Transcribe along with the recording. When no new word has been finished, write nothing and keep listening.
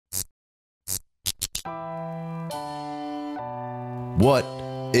What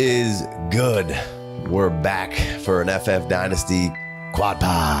is good? We're back for an FF Dynasty Quad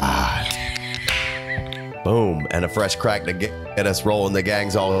Pod. Boom. And a fresh crack to get us rolling. The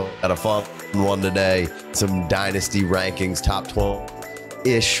gang's all had a fun one today. Some Dynasty rankings, top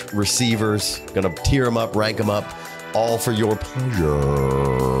 12-ish receivers. Going to tier them up, rank them up, all for your pleasure.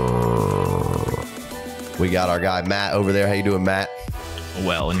 We got our guy Matt over there. How you doing, Matt?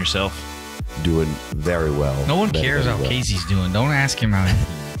 Well, and yourself? Doing very well. No one cares how Casey's doing. Don't ask him how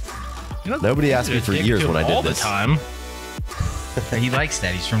You know, Nobody asked me for years when I did all this. the time. he likes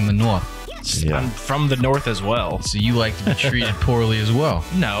that. He's from the north. Yeah. I'm from the north as well. So you like to be treated poorly as well.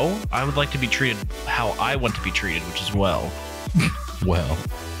 No, I would like to be treated how I want to be treated, which is well. Well,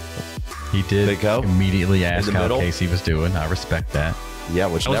 he did Big Co? immediately ask the how middle? Casey was doing. I respect that. Yeah,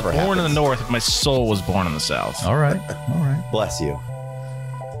 which I was never born happens. in the north, but my soul was born in the south. All right. All right. Bless you.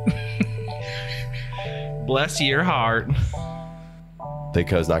 Bless your heart. Big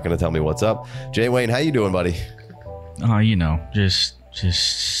Co's not going to tell me what's up. Jay Wayne, how you doing, buddy? Oh, you know, just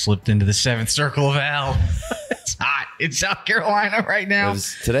slipped into the seventh circle of hell. It's hot in South Carolina right now.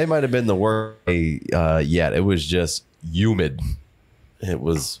 Today might have been the worst day yet. It was just humid. It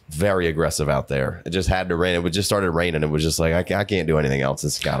was very aggressive out there. It just had to rain. It just started raining. It was just like, I can't do anything else.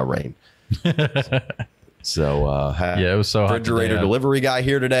 It's got to rain. So, Yeah, it was so hot refrigerator today. delivery guy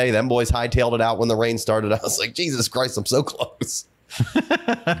here today. Them boys hightailed it out when the rain started. I was like, Jesus Christ, I'm so close.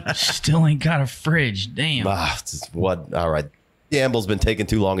 Still ain't got a fridge. Damn. What? All right. The amble's been taking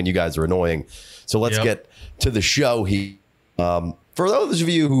too long and you guys are annoying. So let's get to the show here. For those of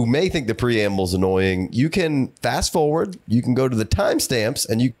you who may think the preamble's annoying, you can fast forward. You can go to the timestamps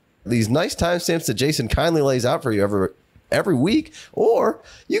and you these nice timestamps that Jason kindly lays out for you every week, or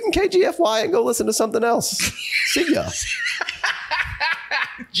you can KGFY and go listen to something else. See ya.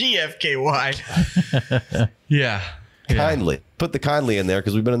 GFKY. Yeah. Kindly. Put the kindly in there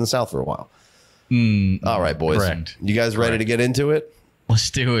because we've been in the South for a while. All right, boys. Correct. You guys ready to get into it?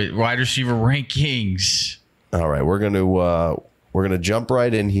 Let's do it. Wide receiver rankings. All right, we're gonna jump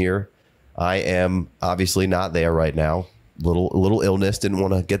right in here. I am obviously not there right now. Little illness, didn't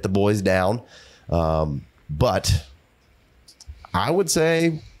want to get the boys down, but I would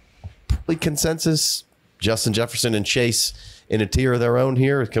say probably consensus: Justin Jefferson and Chase in a tier of their own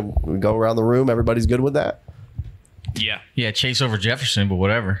here. Can we go around the room? Everybody's good with that. Yeah. Yeah, Chase over Jefferson, but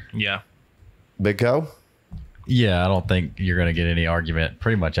whatever. Yeah. Big Co? Yeah, I don't think you're going to get any argument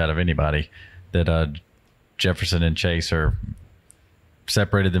pretty much out of anybody that Jefferson and Chase are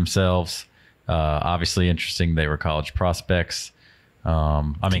separated themselves. Obviously interesting. They were college prospects.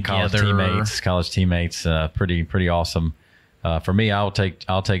 College teammates, pretty awesome. For me, I'll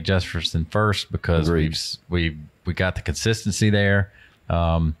take Jefferson first because we got the consistency there.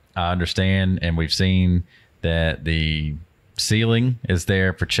 I understand, and we've seen that the ceiling is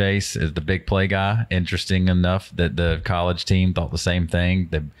there for Chase as the big play guy. Interesting enough that the college team thought the same thing.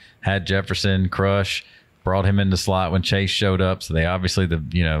 They had Jefferson crush, brought him in the slot when Chase showed up. So they obviously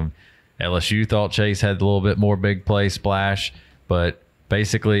LSU thought Chase had a little bit more big play splash, but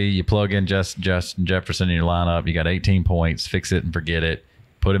basically you plug in Justin Jefferson in your lineup, you got 18 points, fix it and forget it.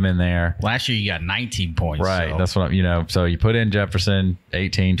 Put him in there. Last year you got 19 points. Right. So. That's what so you put in Jefferson,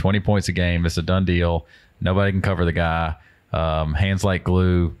 18, 20 points a game. It's a done deal. Nobody can cover the guy. Hands like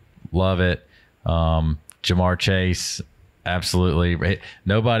glue. Love it. Jamar Chase, absolutely.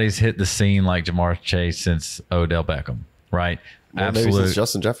 Nobody's hit the scene like Jamar Chase since Odell Beckham, right? Well, Absolute. maybe since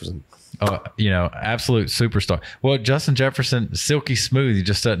Justin Jefferson. Absolute superstar. Well, Justin Jefferson, silky smooth. He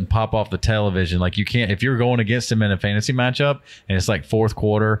just doesn't pop off the television. Like you can't, if you're going against him in a fantasy matchup and it's like fourth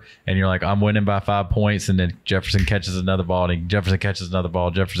quarter and you're like, I'm winning by 5 points, and then Jefferson catches another ball and Jefferson catches another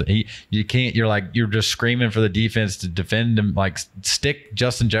ball. You can't, you're just screaming for the defense to defend him. Like stick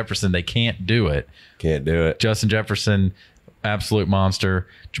Justin Jefferson. They can't do it. Can't do it. Justin Jefferson, absolute monster.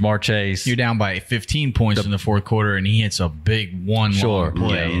 Jamar Chase. You're down by 15 points in the fourth quarter, and he hits a big long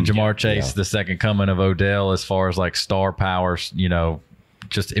play. And Jamar Chase, the second coming of Odell, as far as like star power,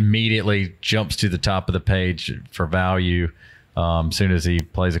 just immediately jumps to the top of the page for value as soon as he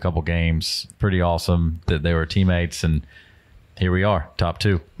plays a couple games. Pretty awesome that they were teammates, and here we are, top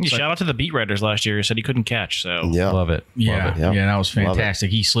two. Shout out to the beat writers last year who said he couldn't catch. So Yeah. Love it. Yeah, Love it. Yeah. that was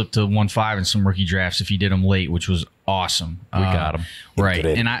fantastic. He slipped to 1.5 in some rookie drafts if he did them late, which was awesome. We got him. Right.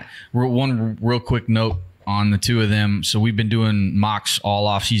 Good. And one real quick note on the two of them. So we've been doing mocks all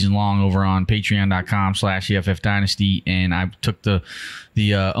off season long over on patreon.com/FF Dynasty. And I took the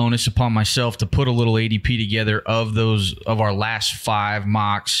onus upon myself to put a little ADP together of our last 5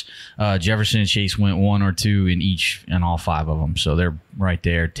 mocks. Jefferson and Chase went 1 or 2 in all 5 of them. So they're right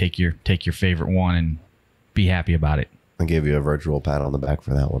there. Take your favorite one and be happy about it. I gave you a virtual pat on the back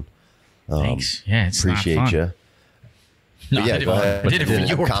for that one. Thanks. Yeah, it's appreciate not fun. you. No, Yeah, go ahead. I did it for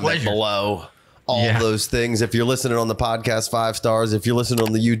your Comment pleasure. below all those things. If you're listening on the podcast, 5 stars. If you're listening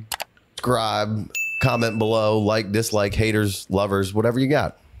on the YouTube, subscribe, comment below, like, dislike, haters, lovers, whatever you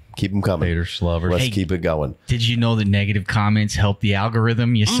got. Keep them coming. Haters, lovers. Let's keep it going. Did you know that negative comments help the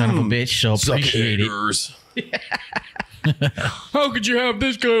algorithm, you son of a bitch? So appreciate it. How could you have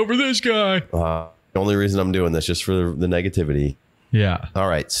this guy over this guy? The only reason I'm doing this just for the negativity. Yeah. All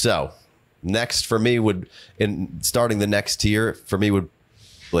right. So next for me starting the next tier for me would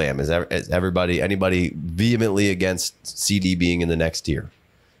Lamb. Is anybody vehemently against CD being in the next tier?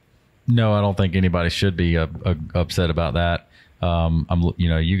 No, I don't think anybody should be upset about that.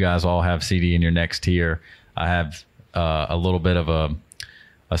 You guys all have CD in your next tier. I have a little bit of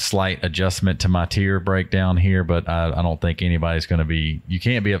a slight adjustment to my tier breakdown here, but I don't think anybody's going to be. You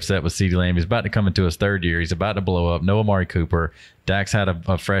can't be upset with CeeDee Lamb. He's about to come into his 3rd year. He's about to blow up. No Amari Cooper. Dak's had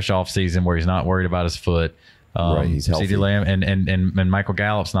a fresh off season where he's not worried about his foot. Right, he's healthy. CeeDee Lamb and Michael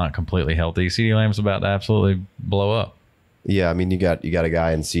Gallup's not completely healthy. CeeDee Lamb's about to absolutely blow up. Yeah, I mean, you got a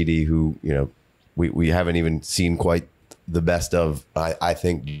guy in CD who we haven't even seen quite the best of, I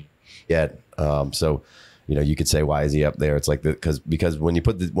think, yet. So, you could say, why is he up there? It's like because when you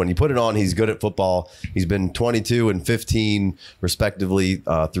put it on, he's good at football. He's been 22 and 15 respectively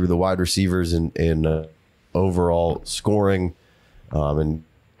through the wide receivers in overall scoring, and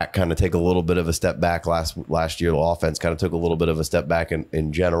that kind of take a little bit of a step back last year. The offense kind of took a little bit of a step back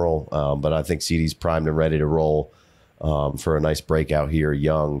in general, but I think CD's primed and ready to roll for a nice breakout here,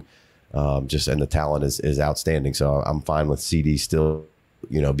 young. And the talent is outstanding. So I'm fine with CD still,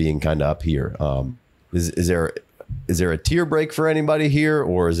 being kind of up here. Is there a tier break for anybody here,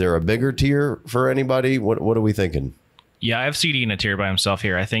 or is there a bigger tier for anybody? What are we thinking? Yeah, I have CD in a tier by himself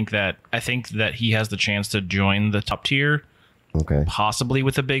here. I think that he has the chance to join the top tier, possibly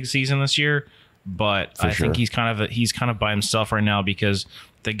with a big season this year. But I think he's kind of by himself right now because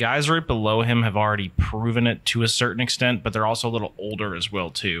the guys right below him have already proven it to a certain extent, but they're also a little older as well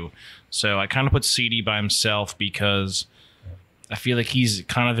too. So I kind of put CD by himself because I feel like he's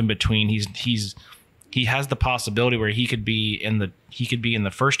kind of in between. He has the possibility where he could be in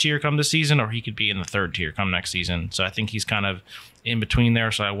the first tier come this season, or he could be in the 3rd tier come next season. So I think he's kind of in between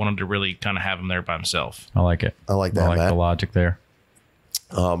there. So I wanted to really kind of have him there by himself. I like it. I like that. I like Matt. the logic there.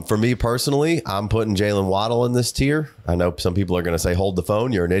 For me personally, I'm putting Jaylen Waddle in this tier. I know some people are going to say, hold the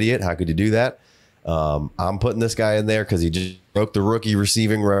phone. You're an idiot. How could you do that? I'm putting this guy in there because he just broke the rookie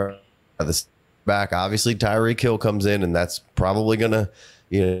receiving record at the back. Obviously, Tyreek Hill comes in, and that's probably going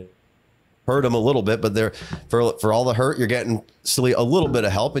to hurt him a little bit. But for all the hurt, you're getting still a little bit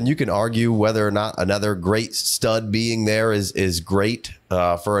of help. And you can argue whether or not another great stud being there is great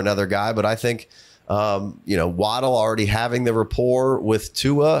for another guy. But I think Waddle already having the rapport with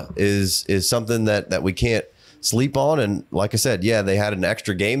Tua is something that we can't sleep on. And like I said, yeah, they had an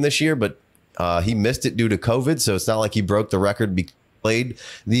extra game this year, but he missed it due to COVID. So it's not like he broke the record because he played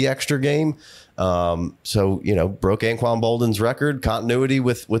the extra game. So, broke Anquan Bolden's record, continuity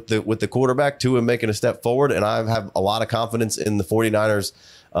with the quarterback, Tua making a step forward. And I have a lot of confidence in the 49ers.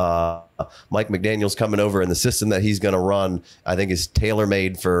 Mike McDaniels coming over, and the system that he's going to run, I think, is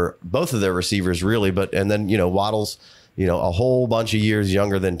tailor-made for both of their receivers, really. And then Waddle's, a whole bunch of years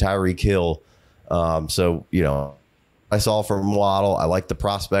younger than Tyreek Hill. So, I saw from Waddle, I like the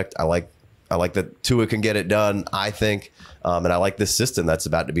prospect. I like that Tua can get it done, I think. And I like this system that's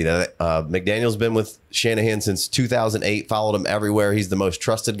about to be there. McDaniel's been with Shanahan since 2008, followed him everywhere. He's the most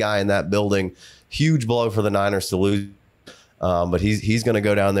trusted guy in that building. Huge blow for the Niners to lose. But he's going to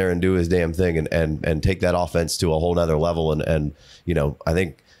go down there and do his damn thing and take that offense to a whole nother level. And I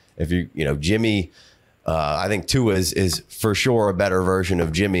think Jimmy, I think Tua is for sure a better version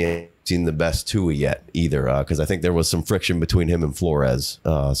of Jimmy. I haven't seen the best Tua yet either, because I think there was some friction between him and Flores.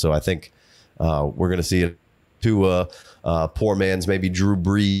 So I think we're going to see it to poor man's maybe Drew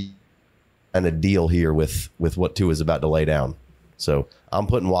Brees and a deal here with what Tua is about to lay down. So I'm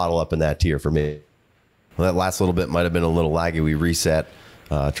putting Waddle up in that tier for me. Well, that last little bit might have been a little laggy. We reset,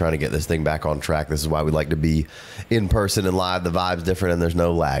 trying to get this thing back on track. This is why we like to be in person and live. The vibe's different and there's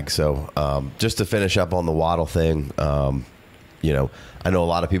no lag. So just to finish up on the Waddle thing, I know a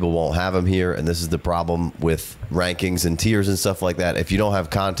lot of people won't have him here, and this is the problem with rankings and tiers and stuff like that. If you don't have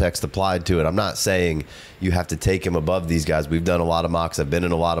context applied to it, I'm not saying you have to take him above these guys. We've done a lot of mocks. I've been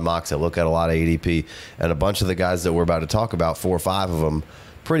in a lot of mocks. I look at a lot of ADP, and a bunch of the guys that we're about to talk about, 4 or 5 of them,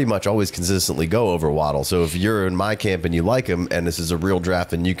 pretty much always consistently go over Waddle. So if you're in my camp and you like him, and this is a real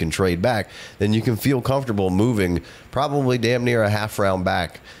draft and you can trade back, then you can feel comfortable moving probably damn near a half round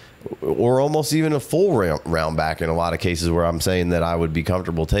back or almost even a full round back in a lot of cases where I'm saying that I would be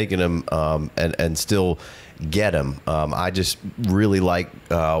comfortable taking him and still get him. I just really like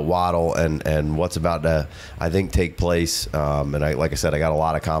Waddle and what's about to, I think, take place. And like I said, I got a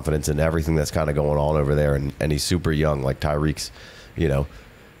lot of confidence in everything that's kind of going on over there. And he's super young, like Tyreek's,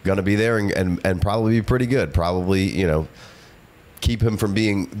 going to be there and probably be pretty good. Probably, keep him from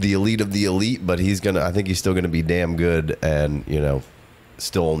being the elite of the elite, but I think he's still going to be damn good and,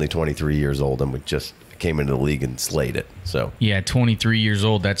 still only 23 years old, and we just came into the league and slayed it. So yeah, 23 years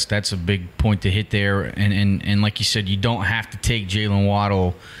old. That's a big point to hit there. And like you said, you don't have to take Jaylen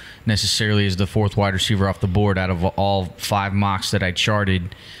Waddle necessarily as the fourth wide receiver off the board out of all 5 mocks that I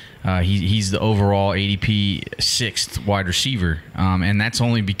charted. He's the overall ADP 6th wide receiver, and that's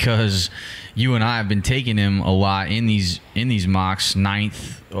only because you and I have been taking him a lot in these mocks.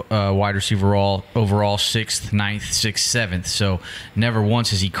 9th wide receiver overall, 6th, 9th, 6th, 7th. So never once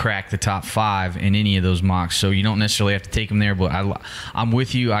has he cracked the top 5 in any of those mocks. So you don't necessarily have to take him there, but I'm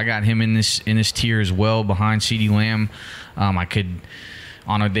with you. I got him in this tier as well behind CeeDee Lamb. I could.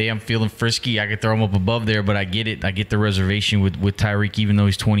 On a day I'm feeling frisky, I could throw him up above there, but I get it. I get the reservation with Tyreek, even though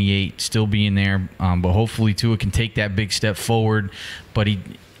he's 28, still being there. But hopefully Tua can take that big step forward. But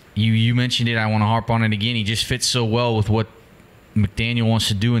you mentioned it. I want to harp on it again. He just fits so well with what McDaniel wants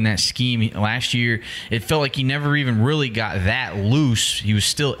to do in that scheme. Last year, it felt like he never even really got that loose. He was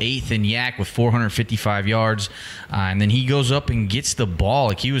still 8th in YAC with 455 yards. And then he goes up and gets the ball.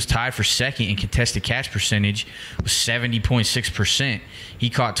 Like, he was tied for 2nd in contested catch percentage with 70.6%. He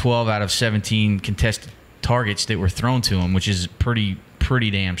caught 12 out of 17 contested targets that were thrown to him, which is pretty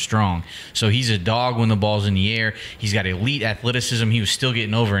damn strong. So he's a dog when the ball's in the air. He's got elite athleticism. He was still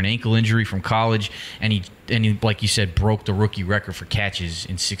getting over an ankle injury from college, and he like you said, broke the rookie record for catches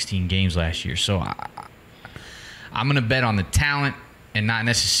in 16 games last year. So I'm going to bet on the talent and not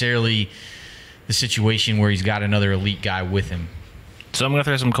necessarily the situation where he's got another elite guy with him. So I'm going to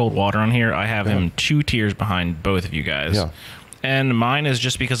throw some cold water on here. I have him 2 tiers behind both of you guys. Yeah. And mine is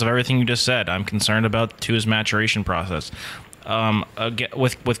just because of everything you just said. I'm concerned about Tua's maturation process.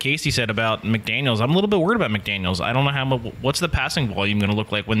 With Casey said about McDaniels, I'm a little bit worried about McDaniels. I don't know what's the passing volume going to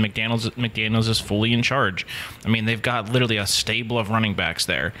look like when McDaniels is fully in charge. I mean, they've got literally a stable of running backs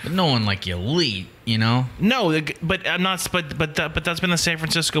there. But no one like elite, No, but I'm not. But that's been the San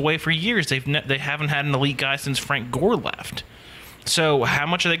Francisco way for years. They haven't had an elite guy since Frank Gore left. So how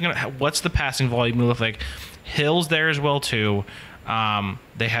much are they going to? What's the passing volume going to look like? Hill's there as well too.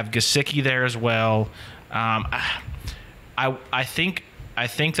 They have Gesicki there as well. I think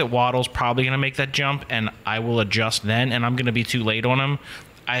that Waddle's probably going to make that jump, and I will adjust then, and I'm going to be too late on him.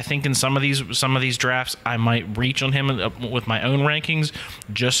 I think in some of these drafts, I might reach on him with my own rankings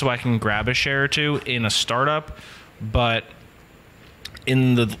just so I can grab a share or two in a startup. But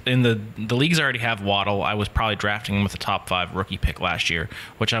in the leagues I already have Waddle, I was probably drafting him with a top 5 rookie pick last year,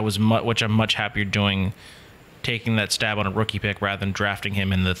 which I'm much happier doing, taking that stab on a rookie pick rather than drafting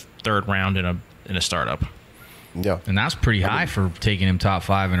him in the 3rd round in a startup. Yeah, and that's pretty high for taking him top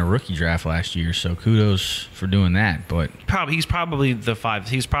 5 in a rookie draft last year. So kudos for doing that. But he's probably the 5.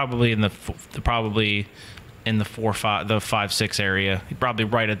 He's probably in the 5-6 area. He's probably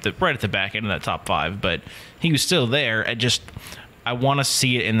right at the back end of that top 5. But he was still there. I want to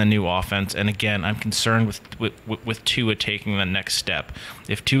see it in the new offense. And again, I'm concerned with Tua taking the next step.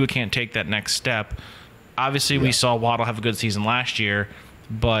 If Tua can't take that next step, obviously we saw Waddle have a good season last year,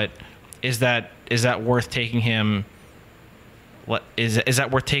 but is that worth taking him? Is that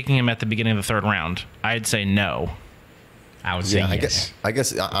worth taking him at the beginning of the 3rd round? I'd say no. I would say yes. I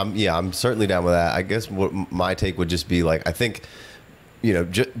guess I'm certainly down with that. I guess what my take would just be like, I think,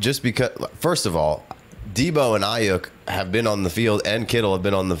 just because, first of all, Debo and Ayuk have been on the field, and Kittle have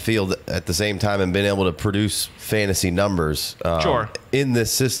been on the field at the same time and been able to produce fantasy numbers in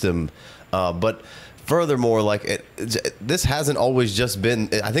this system. But furthermore, this hasn't always just been,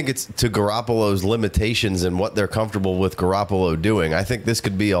 I think it's to Garoppolo's limitations and what they're comfortable with Garoppolo doing. I think this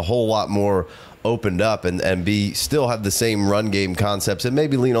could be a whole lot more opened up and still have the same run game concepts and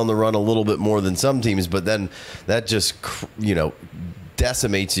maybe lean on the run a little bit more than some teams, but then that just,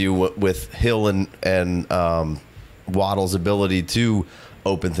 decimates you with Hill and Waddle's ability to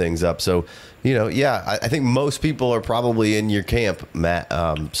open things up. So, I think most people are probably in your camp, Matt.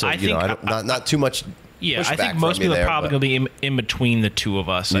 Not too much. Yeah, I think most people are probably going to be in between the two of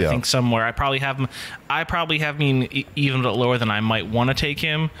us. I think somewhere I probably have him even a bit lower than I might want to take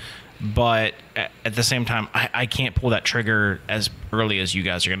him, but at the same time, I can't pull that trigger as early as you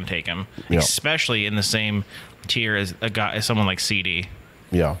guys are going to take him, especially in the same tier as someone like CD.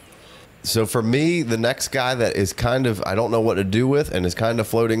 Yeah. So for me, the next guy that is kind of, I don't know what to do with and is kind of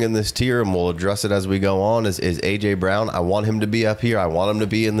floating in this tier, and we'll address it as we go on, is A.J. Brown. I want him to be up here. I want him to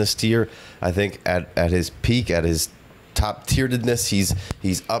be in this tier. I think at his peak, at his top tieredness,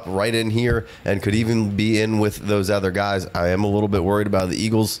 he's up right in here and could even be in with those other guys. I am a little bit worried about the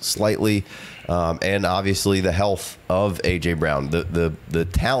Eagles slightly, and obviously the health of A.J. Brown. The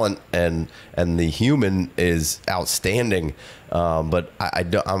talent and the human is outstanding. But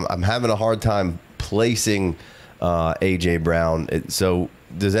I'm having a hard time placing A.J. Brown. So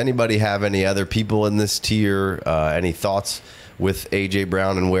does anybody have any other people in this tier? Any thoughts with A.J.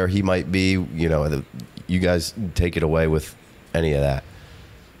 Brown and where he might be? You guys take it away with any of that.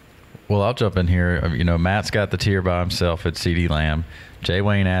 Well, I'll jump in here. Matt's got the tier by himself at CeeDee Lamb. Jay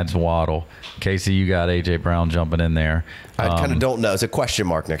Wayne adds Waddle. Casey, you got A.J. Brown jumping in there. I kind of don't know. It's a question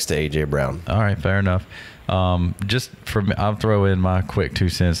mark next to A.J. Brown. All right, fair enough. Just for me, I'll throw in my quick 2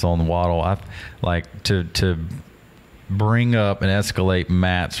 cents on the Waddle. I like to bring up and escalate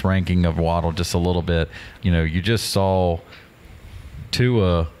Matt's ranking of Waddle just a little bit. You just saw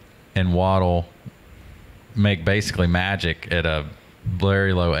Tua and Waddle make basically magic at a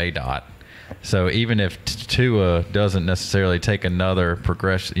very low ADOT. So even if Tua doesn't necessarily take another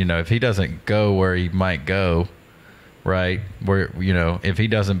progression, if he doesn't go where he might go, right, where if he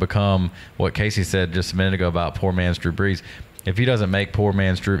doesn't become what Casey said just a minute ago about poor man's Drew Brees, if he doesn't make poor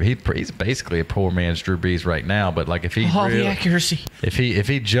man's Drew, he's basically a poor man's Drew Brees right now. But like if he the accuracy, if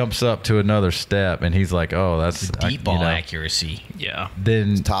he jumps up to another step and he's like, oh, that's deep ball accuracy,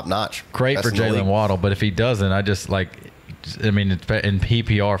 then it's top notch. Great for Jaylen Waddle. But if he doesn't, in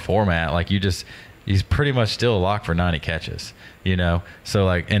PPR format, he's pretty much still a lock for 90 catches. So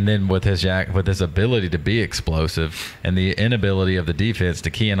and then with his ability to be explosive and the inability of the defense to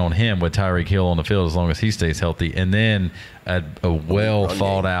key in on him with Tyreek Hill on the field as long as he stays healthy, and then a well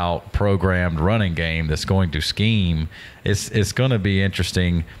thought out programmed running game that's going to scheme, it's going to be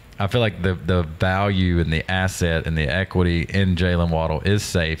interesting. I feel like the value and the asset and the equity in Jaylen Waddle is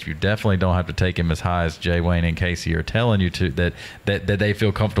safe. You definitely don't have to take him as high as Jay Wayne and Casey are telling you to, that they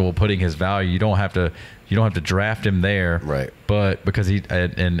feel comfortable putting his value. You don't have to draft him there, right? But because of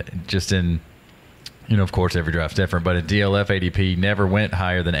course every draft's different, but in DLF ADP never went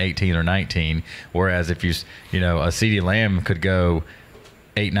higher than 18 or 19. Whereas if a CeeDee Lamb could go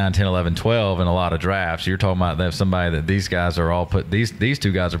 8, 9, 10, 11, 12 in a lot of drafts. You're talking about that somebody that these guys are all these 2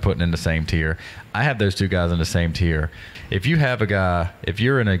 guys are putting in the same tier. I have those 2 guys in the same tier. If you have a guy, if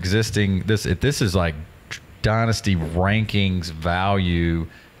you're an existing, if this is like Dynasty Rankings value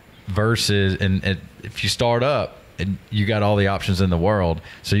versus, and if you start up and you got all the options in the world,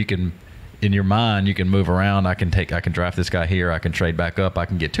 so you can, in your mind, you can move around. I can draft this guy here. I can trade back up. I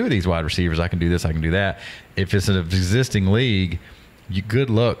can get 2 of these wide receivers. I can do this. I can do that. If it's an existing league, good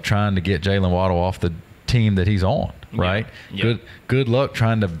luck trying to get Jaylen Waddle off the team that he's on, right? Yeah. Good luck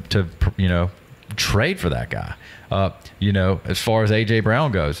trying to trade for that guy. As far as A.J.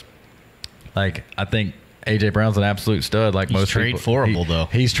 Brown goes, I think A.J. Brown's an absolute stud. Like most people, he's trade-forable though.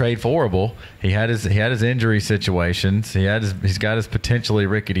 He's trade-forable. He had his injury situations. He's got his potentially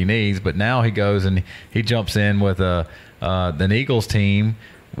rickety knees, but now he goes and he jumps in with an Eagles team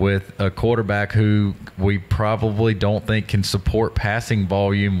with a quarterback who we probably don't think can support passing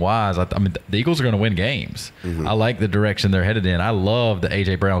volume wise. The Eagles are going to win games. Mm-hmm. I like the direction they're headed in. I love the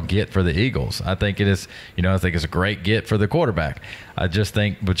A.J. Brown get for the Eagles. I think it is, I think it's a great get for the quarterback. I just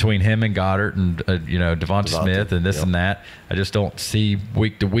think between him and Goddard and, Davante Smith and this and that, I just don't see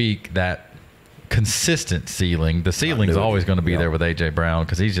week to week that consistent ceiling. The ceiling's always going to be there with A.J. Brown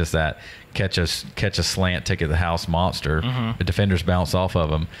because he's just that catch a slant, take it to the house monster. Mm-hmm. The defenders bounce off of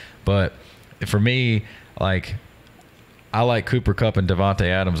him. But for me, I like Cooper Kupp and Davante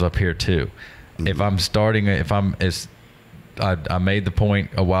Adams up here too. Mm-hmm. I made the point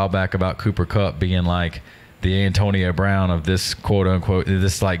a while back about Cooper Kupp being like the Antonio Brown of this quote unquote,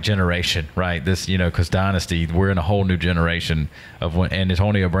 this generation, right? This, because Dynasty, we're in a whole new generation of when, and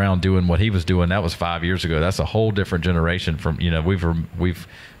Antonio Brown doing what he was doing, that was 5 years ago. That's a whole different generation from, we've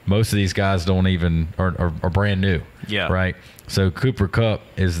most of these guys don't even are brand new. Yeah. Right. So Cooper Kupp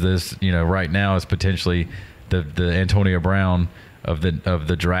is this, right now is potentially the Antonio Brown of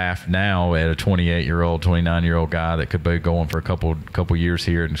the draft now at a 28-year-old, 29-year-old guy that could be going for a couple years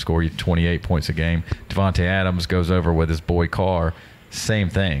here and score you 28 points a game. Davante Adams goes over with his boy Carr, same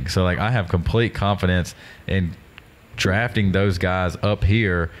thing. So I have complete confidence in drafting those guys up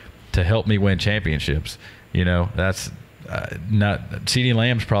here to help me win championships. That's not CeeDee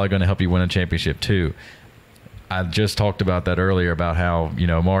Lamb's probably going to help you win a championship too. I just talked about that earlier about how,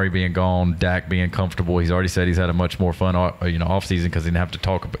 Amari being gone, Dak being comfortable. He's already said he's had a much more fun, off season because he didn't have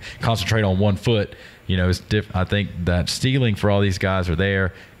to concentrate on one foot. It's I think that ceiling for all these guys are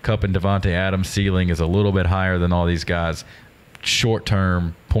there. Kupp and Davante Adams' ceiling is a little bit higher than all these guys.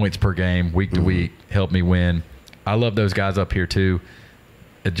 Short-term points per game, week to week, help me win. I love those guys up here too.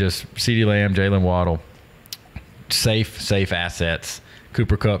 It just CeeDee Lamb, Jaylen Waddle, safe assets.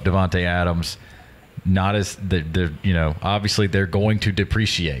 Cooper Kupp, Davante Adams. Not as they're obviously they're going to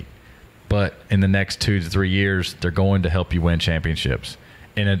depreciate, but in the next 2 to 3 years they're going to help you win championships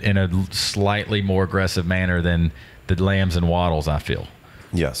in a slightly more aggressive manner than the Lambs and Waddles. I feel.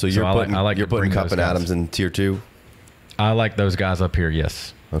 Yeah, so you're putting Kupp and Adams in tier 2. I like those guys up here.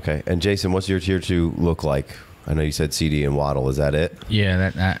 Yes. Okay, and Jason, what's your tier 2 look like? I know you said CeeDee and Waddle. Is that it?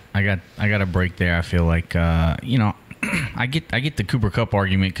 Yeah, that I got a break there. I feel like I get the Cooper Kupp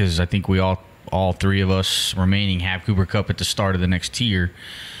argument because I think we all three of us remaining have Cooper Kupp at the start of the next tier.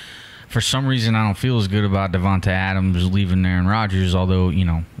 For some reason, I don't feel as good about Davante Adams leaving Aaron Rodgers, although,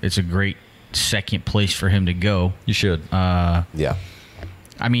 it's a great second place for him to go. You should. Yeah.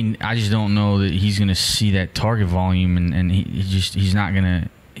 I mean, I just don't know that he's going to see that target volume, and he's not going to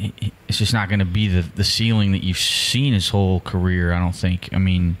 – it's just not going to be the ceiling that you've seen his whole career, I don't think. I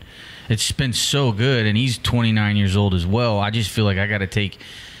mean, it's been so good, and he's 29 years old as well. I just feel like I got to take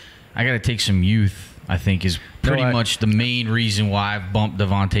some youth, I think, is pretty much the main reason why I've bumped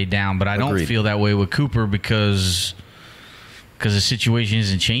Davante down. But I don't feel that way with Cooper because the situation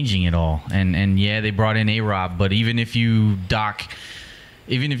isn't changing at all. And yeah, they brought in A-Rob, but even if you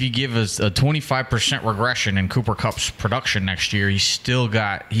give us a 25% regression in Cooper Kupp's production next year, he's still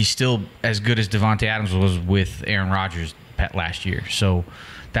as good as Davante Adams was with Aaron Rodgers last year. So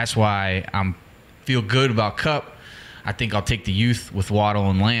that's why I feel good about Kupp. I think I'll take the youth with Waddle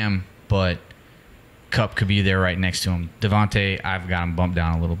and Lamb, but Kupp could be there right next to him. Davante, I've got him bumped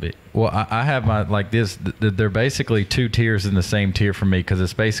down a little bit. Well, I have my like this. They're basically 2 tiers in the same tier for me because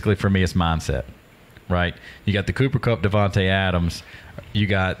it's basically for me it's mindset, right? You got the Cooper Kupp, Davante Adams. You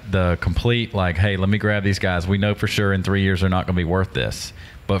got the complete like, hey, let me grab these guys. We know for sure in 3 years they're not going to be worth this,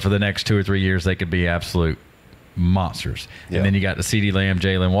 but for the next 2 or 3 years they could be absolute monsters. Yeah. And then you got the CeeDee Lamb,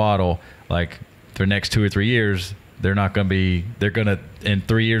 Jaylen Waddle. Like for the next 2 or 3 years. They're not going to be. They're going to in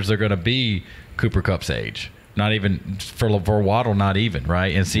 3 years. They're going to be Cooper Kupp's age. Not even for Waddle. Not even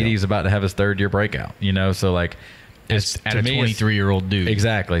right. And CeeDee's about to have his 3rd year breakout. So like, it's at a 23-year-old dude.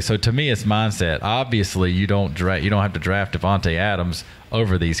 Exactly. So to me, it's mindset. Obviously, you don't have to draft Davante Adams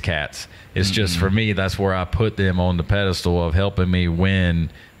over these cats. It's just for me. That's where I put them on the pedestal of helping me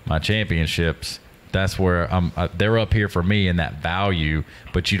win my championships. That's where they're up here for me in that value,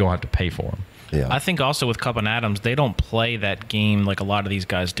 but you don't have to pay for them. Yeah. I think also with Kupp and Adams, they don't play that game like a lot of these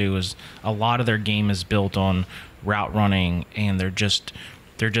guys do. Is a lot of their game is built on route running, and they're just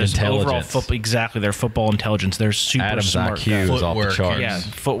overall football. Exactly, their football intelligence. They're super Adams smart. IQ is off the charts. Yeah,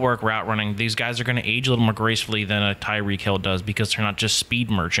 footwork, route running. These guys are going to age a little more gracefully than a Tyreek Hill does because they're not just speed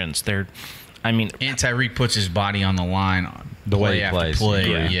merchants. And Tyreek puts his body on the line the way he plays.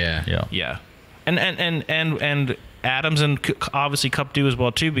 Yeah. And Adams and obviously Kupp do as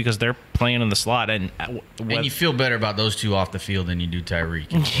well too because they're playing in the slot and you feel better about those two off the field than you do Tyreek.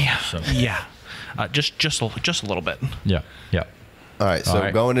 Just a little bit. Yeah. All right,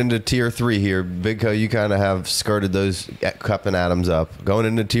 so going into tier 3 here, Big Co, you kind of have skirted those Kupp and Adams up. Going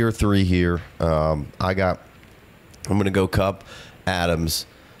into tier 3 here, I'm going to go Kupp, Adams.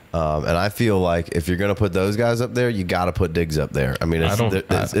 And I feel like if you're going to put those guys up there, you got to put Diggs up there. I mean,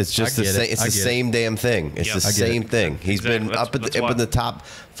 it's just the same. It's the same damn thing. It's the same thing. He's been up in the top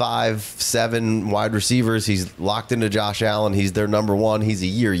 5, 7 wide receivers. He's locked into Josh Allen. He's their number 1. He's a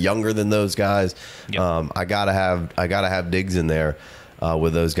year younger than those guys. Yep. I gotta have Diggs in there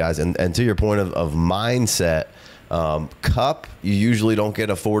with those guys. And to your point of mindset. Kupp, you usually don't get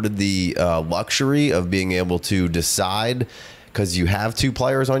afforded the luxury of being able to decide because you have 2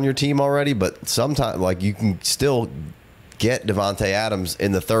 players on your team already, but sometimes like you can still get Davante Adams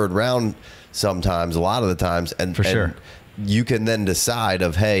in the 3rd round sometimes, a lot of the times, and you can then decide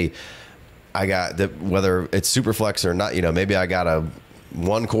of, hey, I got whether it's super flex or not, maybe I got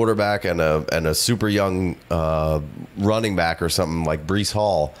one quarterback and a super young running back or something like Breece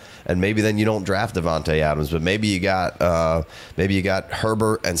Hall. And maybe then you don't draft Davante Adams, but maybe you got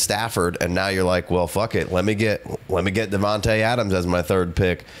Herbert and Stafford, and now you're like, well, fuck it, let me get Davante Adams as my 3rd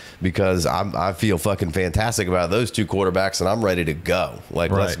pick because I feel fucking fantastic about those 2 quarterbacks, and I'm ready to go.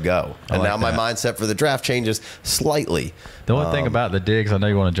 Let's go. And now my mindset for the draft changes slightly. The only thing about the Diggs, I know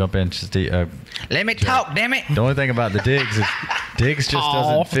you want to jump in. Let me talk, damn it. The only thing about the Diggs is Diggs just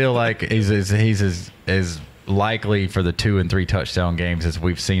doesn't feel like he's as likely for the 2 and 3 touchdown games as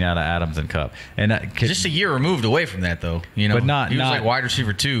we've seen out of Adams and Kupp. And just a year removed away from that, though. You know, but he was like wide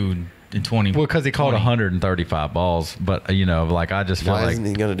receiver 2 in 20. Well, because he caught 135 balls, but like I just feel why isn't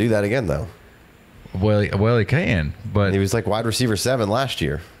he going to do that again though? Well, he can, but he was like wide receiver 7 last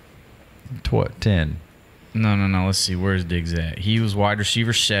year. What 10? No. Let's see. Where's Diggs at? He was wide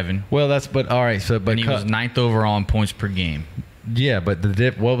receiver 7. Well, all right. So, but he was 9th overall in points per game. Yeah, but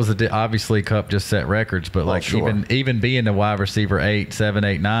what was the dip? Obviously, Kupp just set records, but even being a wide receiver 8, 7,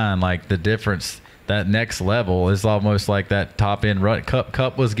 8, 9, like the difference, that next level is almost like that top end run.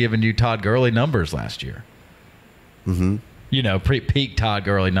 Kupp was giving you Todd Gurley numbers last year. Mm-hmm. You know, peak Todd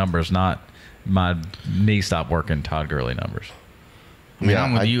Gurley numbers, not my knee stopped working Todd Gurley numbers. I mean,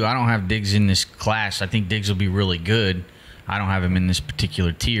 I'm with you. I don't have Diggs in this class. I think Diggs will be really good. I don't have him in this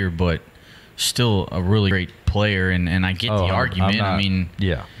particular tier, but still a really great player, and I get the argument. I mean,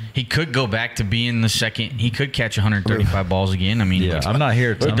 he could go back to being the second. He could catch 135 balls again. I mean, I'm not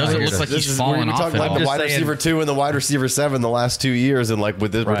here. It doesn't look like he's falling off. Talking like the wide receiver 2 and the wide receiver 7 the last 2 years, and like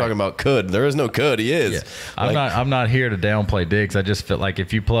with this, we're talking about could. There is no could. He is. Yeah. I'm not here to downplay Diggs. I just feel like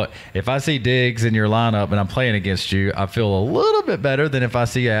if I see Diggs in your lineup and I'm playing against you, I feel a little bit better than if I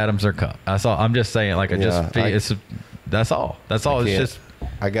see Adams or Kupp. That's all. I'm just saying. Like that's all. That's all. It's just.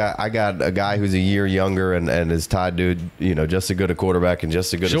 I got a guy who's a year younger and is tied to just as good a quarterback and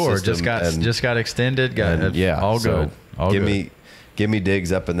just as good a system. Just got extended. All good. Give me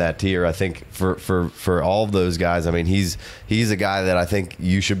Diggs up in that tier. I think for all of those guys, I mean he's a guy that I think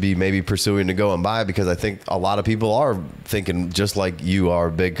you should be maybe pursuing to go and buy, because I think a lot of people are thinking just like you are,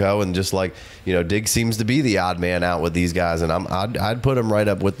 Big Co, and just like Diggs seems to be the odd man out with these guys, and I'd put him right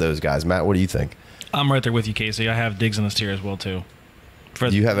up with those guys. Matt, what do you think? I'm right there with you, Casey. I have Diggs in this tier as well too. For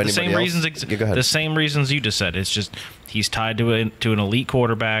do you have the anybody same else? reasons, the same reasons you just said. It's just he's tied to an elite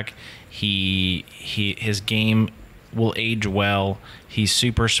quarterback. His game will age well. He's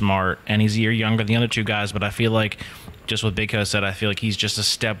super smart, and he's a year younger than the other two guys. But I feel like, just what Big Co said, I feel like he's just a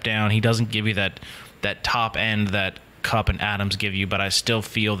step down. He doesn't give you that top end that Kupp and Adams give you, but I still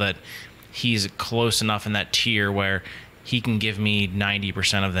feel that he's close enough in that tier where he can give me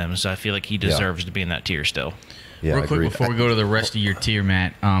 90% of them. So I feel like he deserves to be in that tier still. Yeah, real quick before we go to the rest of your tier,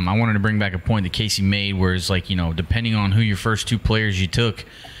 Matt, I wanted to bring back a point that Casey made, where it's like, depending on who your first 2 players you took,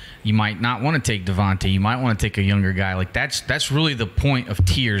 you might not want to take Davante. You might want to take a younger guy. Like that's really the point of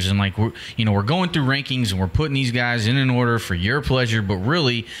tiers. And like we're going through rankings and we're putting these guys in an order for your pleasure, but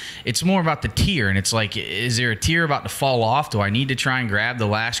really it's more about the tier. And it's like, is there a tier about to fall off? Do I need to try and grab the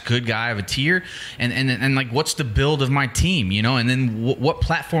last good guy of a tier? And like, what's the build of my team? And then what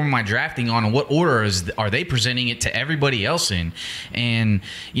platform am I drafting on, and what order are they presenting it to everybody else in? And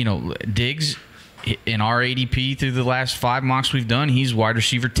Diggs, in our ADP through the last 5 mocks we've done, he's wide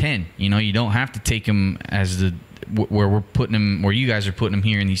receiver 10. You don't have to take him as where we're putting him, where you guys are putting him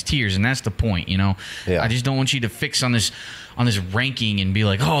here in these tiers, and that's the point. I just don't want you to fix on this ranking and be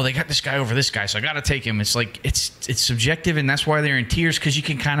like, oh, they got this guy over this guy, so I got to take him. It's like it's subjective, and that's why they're in tiers, because you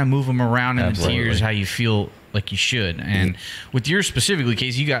can kind of move them around in the tiers how you feel like you should. And with yours specifically,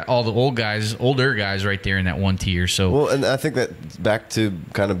 Casey, you got all the older guys right there in that one tier. So well, and I think that back to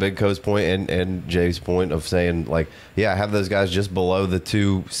kind of Big Co's point and Jay's point of saying, like, I have those guys just below the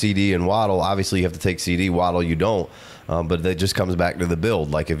 2, CeeDee and Waddle. Obviously, you have to take CeeDee. Waddle, you don't. But that just comes back to the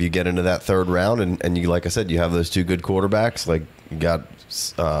build. Like, if you get into that 3rd round and you, like I said, you have those 2 good quarterbacks, like you got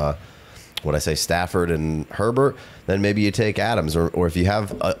Stafford and Herbert, then maybe you take Adams. Or if you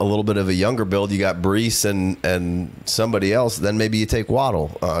have a little bit of a younger build, you got Breece and somebody else, then maybe you take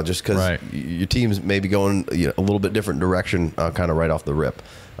Waddle, just because your team's maybe going a little bit different direction kind of right off the rip.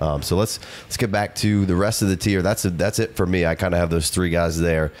 So let's get back to the rest of the tier. That's it for me. I kind of have those 3 guys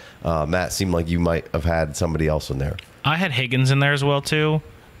there. Matt, seemed like you might have had somebody else in there. I had Higgins in there as well too.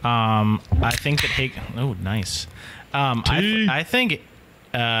 I think that oh, nice. I think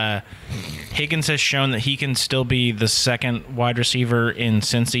Higgins has shown that he can still be the second wide receiver in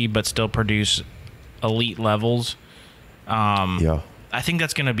Cincy, but still produce elite levels. I think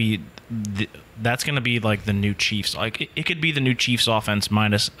that's going to be like the new Chiefs. Like it could be the new Chiefs offense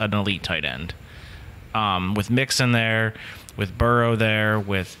minus an elite tight end. With Mixon there, with Burrow there,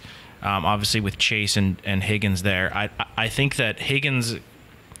 with obviously with Chase and Higgins there. I think that Higgins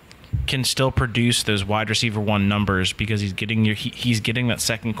can still produce those wide receiver 1 numbers because he's getting that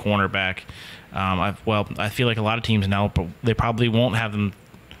second cornerback. I feel like a lot of teams now, they probably won't have them.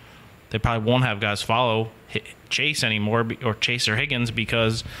 They probably won't have guys follow Chase anymore, or Chase or Higgins,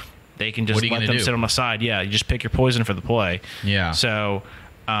 because they can just let them sit on the side. Yeah, you just pick your poison for the play. Yeah. So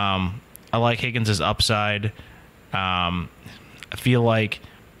I like Higgins' upside. I feel like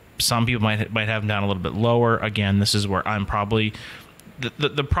Some people might have him down a little bit lower. Again, this is where I'm probably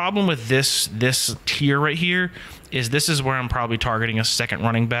the problem with this tier right here is this is where I'm probably targeting a second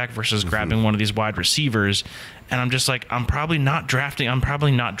running back versus grabbing one of these wide receivers. And I'm just like, I'm probably not drafting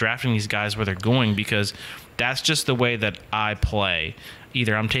these guys where they're going, because that's just the way that I play.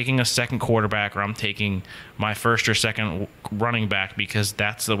 Either I'm taking a second quarterback or I'm taking my first or second running back, because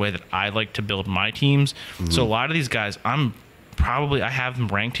that's the way that I like to build my teams. So a lot of these guys, I have them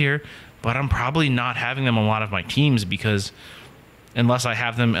ranked here, but I'm probably not having them on a lot of my teams, because unless I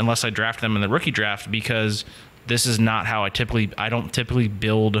draft them in the rookie draft, because this is not how I don't typically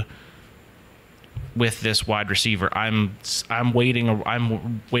build with this wide receiver. I'm waiting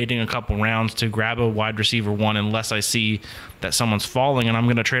a couple rounds to grab a wide receiver one, unless I see that someone's falling, and I'm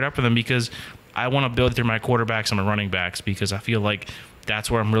going to trade up for them, because I want to build through my quarterbacks and my running backs, because I feel like that's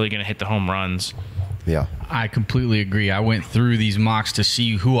where I'm really going to hit the home runs. Yeah, I completely agree. I went through these mocks to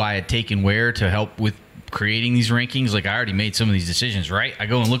see who I had taken where to help with creating these rankings. Like, I already made some of these decisions, right? I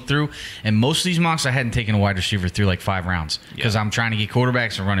go and look through, and most of these mocks I hadn't taken a wide receiver through like 5 rounds, because I'm trying to get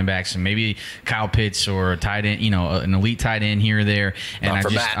quarterbacks and running backs, and maybe Kyle Pitts or a tight end, an elite tight end here or there. And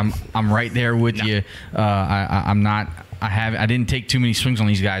I'm right there with you. I didn't take too many swings on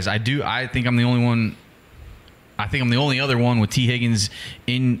these guys. I think I'm the only one. I think I'm the only other one with T. Higgins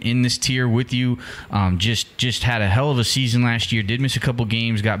in this tier with you. Just had a hell of a season last year. Did miss a couple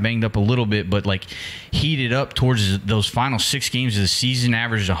games, got banged up a little bit, but like heated up towards those final 6 games of the season.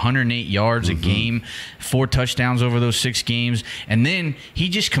 Averaged 108 yards a game, 4 touchdowns over those 6 games, and then he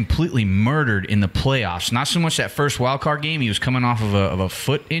just completely murdered in the playoffs. Not so much that first wild card game; he was coming off of a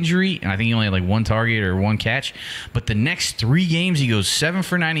foot injury, and I think he only had like 1 target or 1 catch. But the next 3 games, he goes 7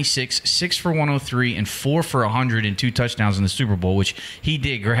 for 96, 6 for 103, and 4 for 100. And 2 touchdowns in the Super Bowl, which he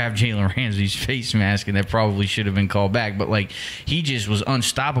did grab Jalen Ramsey's face mask, and that probably should have been called back. But like, he just was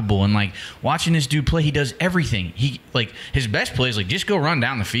unstoppable. And like, watching this dude play, he does everything. He like, his best play is like, just go run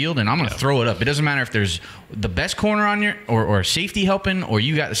down the field and I'm gonna throw it up. It doesn't matter if there's the best corner on your or a safety helping, or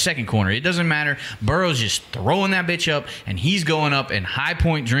you got the second corner. It doesn't matter. Burrow's just throwing that bitch up, and he's going up and high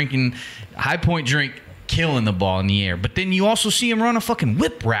point drink, killing the ball in the air. But then you also see him run a fucking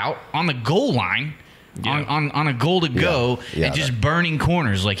whip route on the goal line. On a goal to go, and just burning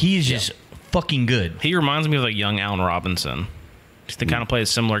corners. Like, he's just fucking good. He reminds me of like young Allen Robinson. Just to kind of play a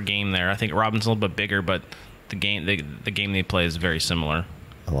similar game there. I think Robinson's a little bit bigger, but the game they play is very similar.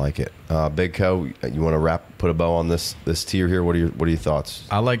 I like it. Big Co, you want to put a bow on this tier here? What are your thoughts?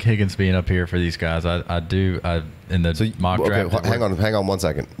 I like Higgins being up here for these guys. I do. In the mock draft. Hang on 1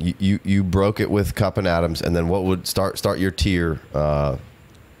 second. You broke it with Kupp and Adams, and then what would start your tier?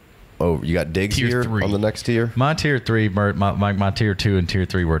 You got Diggs tier 3 on the next tier? My tier 3, my tier 2 and tier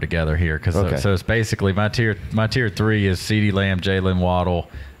 3 were together here, so it's basically my tier 3 is CeeDee Lamb, Jaylen Waddle,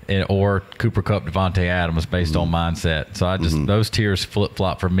 or Cooper Kupp, Davante Adams, based on mindset. So I just those tiers flip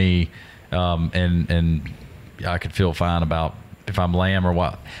flop for me, and I could feel fine about if I'm Lamb or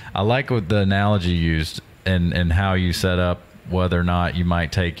what. I like what the analogy you used and how you set up whether or not you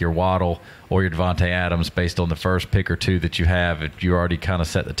might take your Waddle or your Davante Adams based on the first pick or 2 that you have. If you already kind of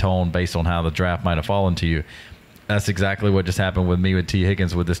set the tone based on how the draft might have fallen to you. That's exactly what just happened with me with T.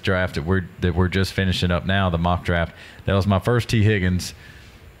 Higgins with this draft that we're just finishing up now, the mock draft. That was my first T. Higgins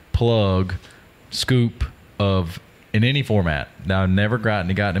plug scoop in any format. Now, I've never gotten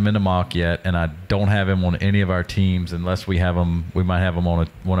him in the mock yet, and I don't have him on any of our teams unless we have him. We might have him on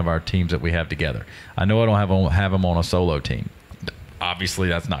one of our teams that we have together. I know I don't have him on a solo team. Obviously,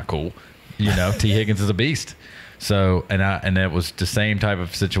 that's not cool. T. Higgins is a beast. So, and it was the same type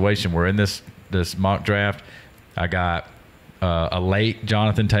of situation. We're in this mock draft. I got a late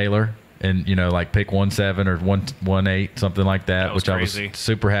Jonathan Taylor, and like pick 1-7 or 1-8, something like that, which crazy. I was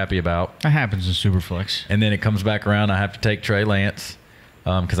super happy about. That happens in Superflex. And then it comes back around. I have to take Trey Lance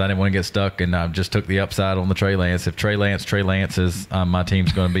because I didn't want to get stuck, and I just took the upside on the Trey Lance. If Trey Lance is, my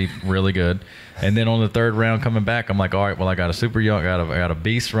team's going to be really good. And then on the 3rd round coming back, I'm like, all right, well, I got a super young, I got a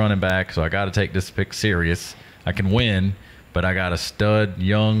beast running back, so I got to take this pick serious. I can win, but I got a stud,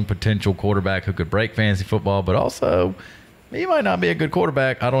 young, potential quarterback who could break fantasy football, but also he might not be a good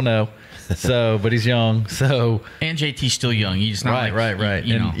quarterback. I don't know. So, but he's young. So, and JT's still young. He's not right.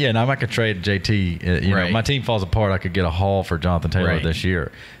 And I'm not gonna trade JT. My team falls apart. I could get a haul for Jonathan Taylor this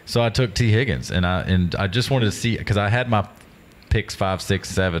year. So I took T. Higgins, and I just wanted to see, because I had my picks 5, 6,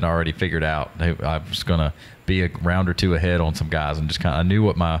 7 already figured out. I was gonna be a round or 2 ahead on some guys, and just I knew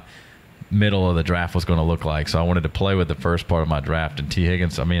what my middle of the draft was going to look like. So I wanted to play with the first part of my draft, and T.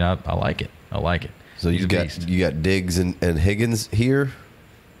 Higgins. I mean, I like it. So you got Diggs and Higgins here.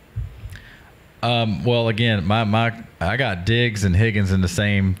 Well, again, I got Diggs and Higgins in the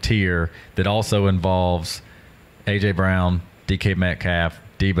same tier that also involves A.J. Brown, DK Metcalf,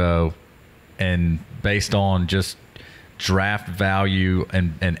 Debo, and based on just draft value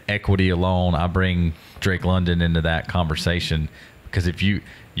and equity alone, I bring Drake London into that conversation because if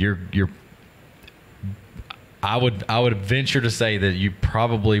I would venture to say that you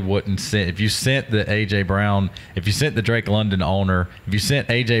probably wouldn't send if you sent the AJ Brown, if you sent the Drake London owner, if you sent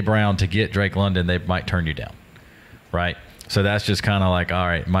AJ Brown to get Drake London, they might turn you down, right? So that's just kind of like, all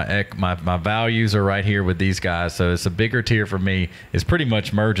right, my values are right here with these guys. So it's a bigger tier for me. It's pretty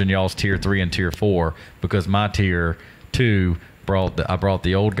much merging y'all's tier 3 and tier 4 because my tier 2 I brought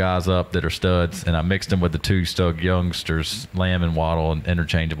the old guys up that are studs, and I mixed them with the 2 stud youngsters, Lamb and Waddle, and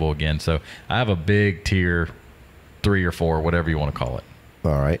interchangeable again. So I have a big tier 3 or 4, whatever you want to call it.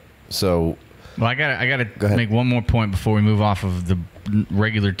 All right. So, well, I gotta make one more point before we move off of the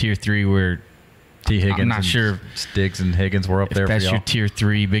regular tier 3 where T. Higgins, I'm not sure Diggs and Higgins were up there. That's for your tier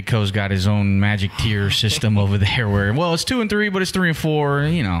 3. Big Co's got his own magic tier system over there where, well, it's 2 and 3, but it's 3 and 4.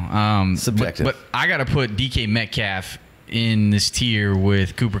 You know, subjective. But I got to put DK Metcalf in this tier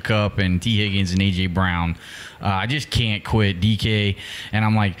with Cooper Kupp and T. Higgins and AJ Brown. I just can't quit DK. And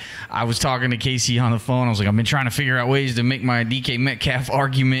I'm like, I was talking to Casey on the phone. I was like, I've been trying to figure out ways to make my DK Metcalf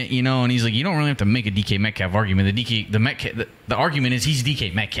argument, you know. And he's like, you don't really have to make a DK Metcalf argument. The argument is he's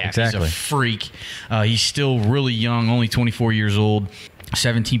DK Metcalf. Exactly. He's a freak. He's still really young, only 24 years old.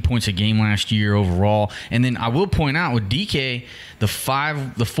 17 points a game last year overall. And then I will point out with DK, the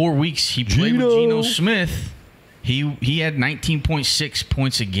 4 weeks he played with Geno Smith, he had 19.6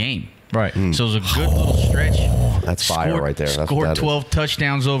 points a game. Right. So it was a good little stretch. That's fire right there. Scored 12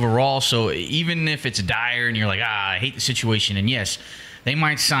 touchdowns overall. So even if it's dire and you're like, I hate the situation, and yes, they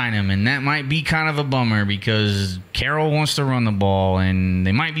might sign him, and that might be kind of a bummer because Carroll wants to run the ball, and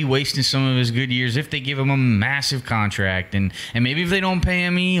they might be wasting some of his good years if they give him a massive contract. And maybe if they don't pay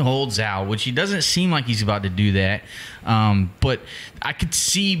him, he holds out, which he doesn't seem like he's about to do that. But I could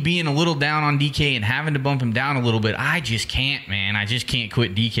see being a little down on DK and having to bump him down a little bit. I just can't, man. I just can't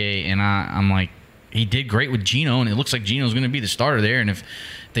quit DK. And I'm like, he did great with Geno, and it looks like Geno's going to be the starter there. And if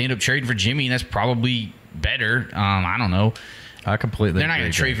they end up trading for Jimmy, that's probably better. I don't know. I completely. They're not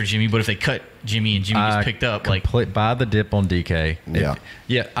going to trade for Jimmy, but if they cut Jimmy and Jimmy gets picked up, buy the dip on DK.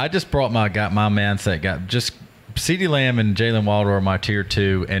 Yeah, I just got my mindset. Just CeeDee Lamb and Jaylen Waddle are my tier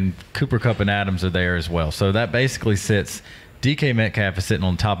 2, and Cooper Kupp and Adams are there as well. So that basically sits. DK Metcalf is sitting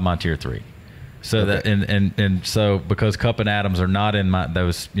on top of my tier 3. So okay. that and so because Kupp and Adams are not in my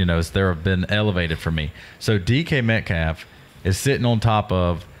those, you know, they have been elevated for me. So DK Metcalf is sitting on top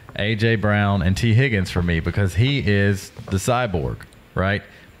of A.J. Brown and T. Higgins for me because he is the cyborg, right?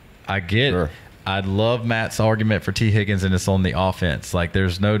 I love Matt's argument for T. Higgins, and it's on the offense. Like,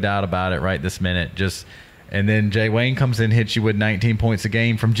 there's no doubt about it right this minute. And then Jay Wayne comes in, hits you with 19 points a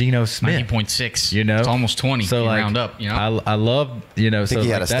game from Geno Smith. 19.6. You know? It's almost 20. So, like, round up, you know? I love, you know. I think he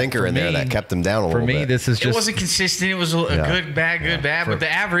had a stinker in there that kept him down a little bit. For me, this is just. It wasn't consistent. It was a good, bad, but the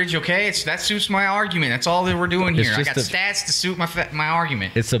average, okay, that suits my argument. That's all that we're doing here. I got stats to suit my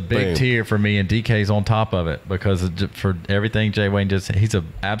argument. It's a big tier for me, and DK's on top of it because for everything Jay Wayne just, he's an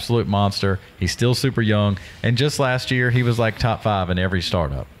absolute monster. He's still super young. And just last year, he was like top 5 in every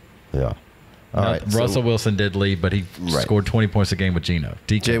startup. Yeah. All right. Russell Wilson did lead, but he scored 20 points a game with Geno.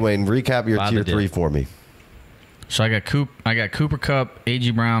 Jay Wayne, recap your tier 3 for me. So I got Cooper Kupp,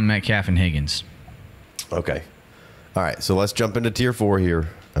 A.J. Brown, Metcalf, and Higgins. Okay. All right. So let's jump into tier 4 here.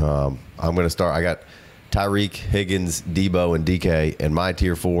 I'm going to start. I got Tyreek, Higgins, Debo, and DK in my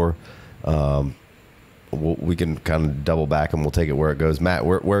tier 4. We can kind of double back and we'll take it where it goes. Matt,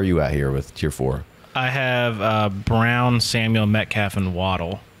 where are you at here with tier 4? I have Brown, Samuel, Metcalf, and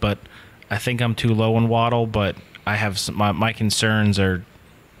Waddle, but I think I'm too low on Waddle, but I have my concerns are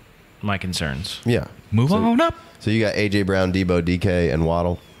my concerns. Yeah. Move on up. So you got A.J. Brown, Debo, DK, and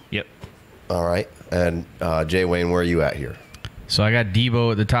Waddle? Yep. All right. And Jay Wayne, where are you at here? So I got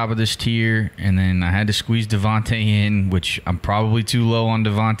Debo at the top of this tier, and then I had to squeeze Davante in, which I'm probably too low on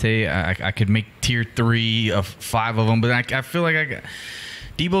Davante. I could make tier 3 of 5 of them, but I feel like I got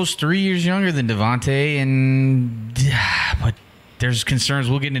Debo's 3 years younger than Davante, but there's concerns.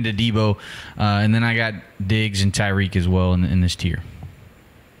 We'll get into Debo. And then I got Diggs and Tyreek as well in this tier.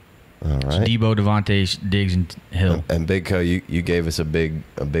 All right. So Debo, Davante, Diggs, and Hill. And Big Co, you gave us a big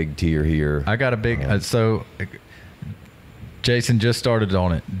tier here. I got a big so Jason just started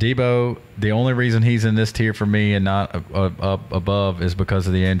on it. Debo, the only reason he's in this tier for me and not up above is because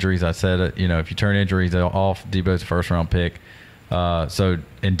of the injuries. I said, if you turn injuries off, Debo's a first-round pick. So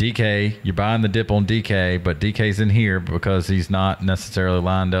in DK, you're buying the dip on DK, but DK's in here because he's not necessarily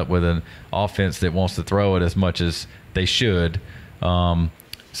lined up with an offense that wants to throw it as much as they should.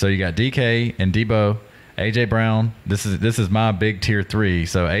 So you got DK and Debo, AJ Brown. This is my big tier 3.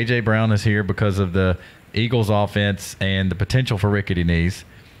 So AJ Brown is here because of the Eagles offense and the potential for rickety knees.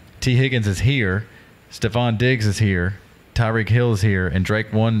 T. Higgins is here. Stephon Diggs is here. Tyreek Hill is here, and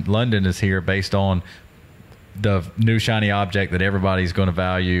Drake London is here based on the new shiny object that everybody's going to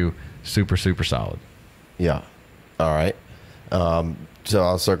value. Super solid. Yeah. All right. So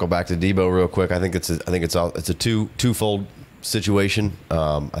I'll circle back to Debo real quick. I think it's a twofold situation.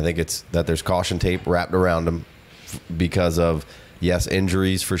 I think it's that there's caution tape wrapped around him because of, yes,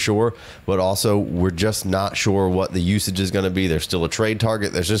 injuries for sure, but also we're just not sure what the usage is going to be. There's still a trade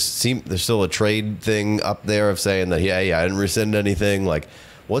target. There's still a trade thing up there of saying that, yeah, I didn't rescind anything. Like,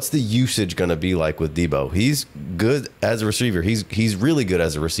 what's the usage going to be like with Debo? He's good as a receiver. He's really good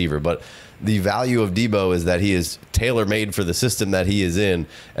as a receiver, but the value of Debo is that he is tailor-made for the system that he is in,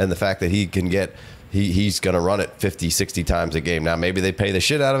 and the fact that he can get he's going to run it 50, 60 times a game. Now, maybe they pay the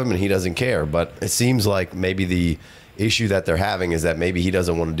shit out of him and he doesn't care, but it seems like maybe the issue that they're having is that maybe he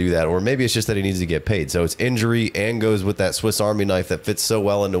doesn't want to do that, or maybe it's just that he needs to get paid. So it's injury and goes with that Swiss Army knife that fits so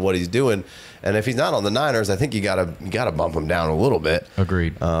well into what he's doing. And if he's not on the Niners, I think you gotta bump him down a little bit.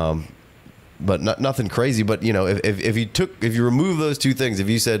 Agreed. But nothing crazy. But if you remove those two things, if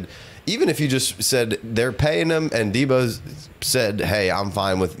you said, even if you just said they're paying him and Debo said, hey, I'm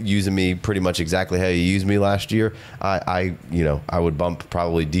fine with using me pretty much exactly how you used me last year, I would bump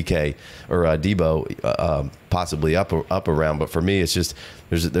probably DK or Debo possibly up around. But for me, it's just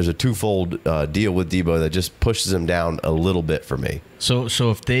there's a twofold deal with Debo that just pushes him down a little bit for me. So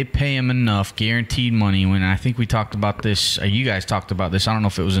if they pay him enough guaranteed money, when I think we talked about this, you guys talked about this, I don't know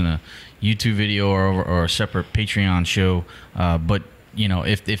if it was in a YouTube video or a separate Patreon show, but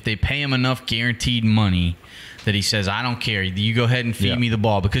if they pay him enough guaranteed money that he says, I don't care, you go ahead and feed me the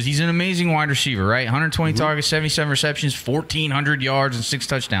ball, because he's an amazing wide receiver, right? 120 targets, 77 receptions, 1,400 yards, and 6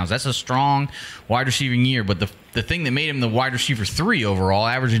 touchdowns. That's a strong wide receiving year. But the thing that made him the wide receiver 3 overall,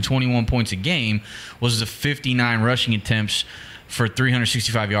 averaging 21 points a game, was the 59 rushing attempts for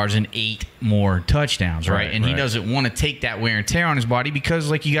 365 yards and 8 more touchdowns, right? And he doesn't want to take that wear and tear on his body because,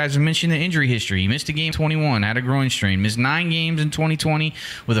 like you guys have mentioned, the injury history. He missed a game 21, had a groin strain, missed 9 games in 2020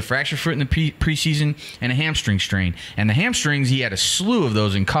 with a fractured foot in the preseason and a hamstring strain. And the hamstrings, he had a slew of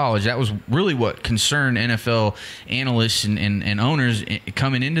those in college. That was really what concerned NFL analysts and owners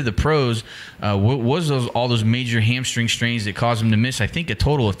coming into the pros, was all those major hamstring strains that caused him to miss, I think, a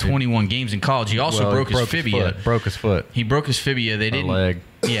total of 21 games in college. He also broke his fibula. Broke his foot. He broke his fibula. They didn't. Leg.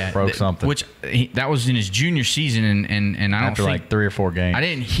 Yeah, broke something. Which that was in his junior season, and I don't after think like 3 or 4 games. I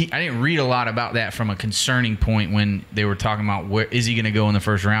didn't read a lot about that from a concerning point when they were talking about where is he going to go in the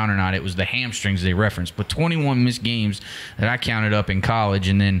first round or not. It was the hamstrings they referenced, but 21 missed games that I counted up in college,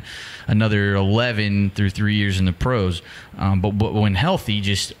 and then another 11 through 3 years in the pros. But when healthy,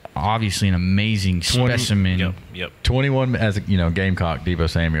 just obviously an amazing specimen. Yep. 21 as a Gamecock Debo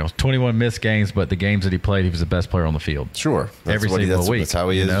Samuels. 21 missed games, but the games that he played, he was the best player on the field. Sure, every single week. That's how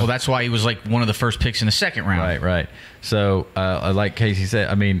he is. Well, that's why he was like one of the first picks in the second round. Right. So, like Casey said,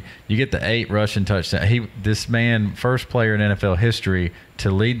 I mean, you get the 8 rushing touchdowns. This man, first player in NFL history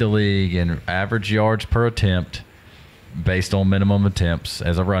to lead the league in average yards per attempt, based on minimum attempts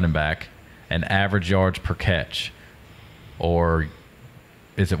as a running back, and average yards per catch, or.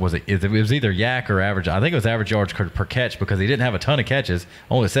 It was either yak or average. I think it was average yards per catch because he didn't have a ton of catches,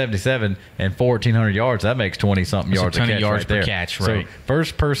 only 77 and 1,400 yards. That makes 20-something yards a catch yards right per there. catch, right? So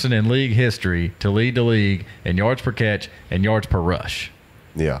first person in league history to lead the league in yards per catch and yards per rush.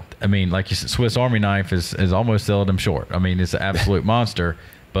 Yeah. I mean, like you said, Swiss Army knife is almost seldom short. I mean, it's an absolute monster.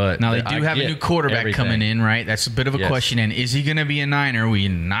 But now they do have a new quarterback coming in, right? That's a bit of a question. And is he going to be a Niner? We're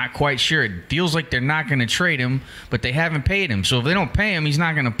not quite sure. It feels like they're not going to trade him, but they haven't paid him. So if they don't pay him, he's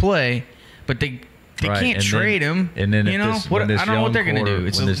not going to play. But they can't trade him. And then I don't know what they're going to do.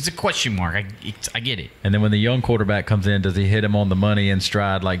 It's a question mark. I get it. And then when the young quarterback comes in, does he hit him on the money in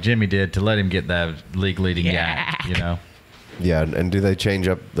stride like Jimmy did to let him get that league-leading yak? Yeah, and do they change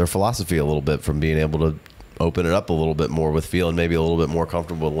up their philosophy a little bit from being able to open it up a little bit more with feeling maybe a little bit more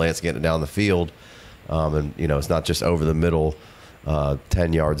comfortable with Lance getting it down the field, and it's not just over the middle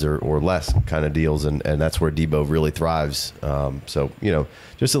 10 yards or less kind of deals, and that's where Debo really thrives. So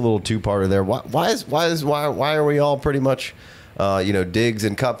just a little two-parter there. Why are we all pretty much Diggs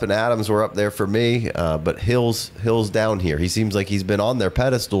and Kupp and Adams were up there for me, but Hill's down here. He seems like he's been on their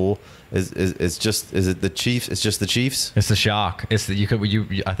pedestal. Is it the Chiefs? It's just the Chiefs. It's the shock. It's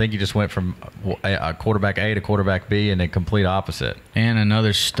the I think you just went from a quarterback A to quarterback B and a complete opposite. And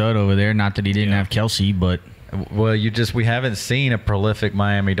another stud over there. Not that he didn't have Kelsey, but we haven't seen a prolific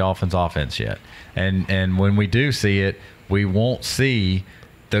Miami Dolphins offense yet, and when we do see it, we won't see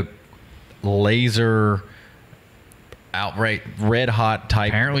the laser outright red hot type.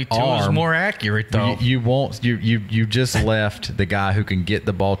 Apparently Tua's more accurate though. You won't. You just left the guy who can get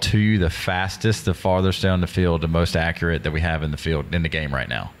the ball to you the fastest, the farthest down the field, the most accurate that we have in the field in the game right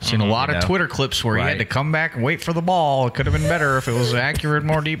now. Seen a lot of Twitter clips where he had to come back and wait for the ball. It could have been better if it was accurate,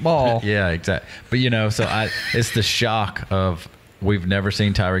 more deep ball. Yeah, exactly. But so it's the shock of we've never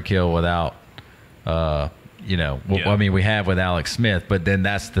seen Tyreek Hill without. I mean, we have with Alex Smith, but then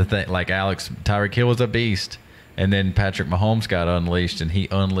that's the thing. Like Tyreek Hill was a beast. And then Patrick Mahomes got unleashed, and he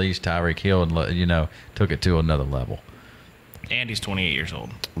unleashed Tyreek Hill and, took it to another level. And he's 28 years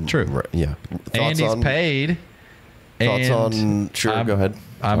old. True. Right, yeah. And he's paid. Thoughts on – sure, go ahead.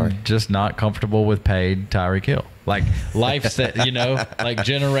 I'm just not comfortable with paid Tyreek Hill. Like life's like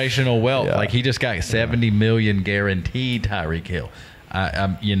generational wealth. Yeah. Like he just got $70 million guaranteed Tyreek Hill.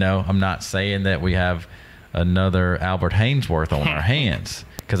 I'm not saying that we have another Albert Hainsworth on our hands.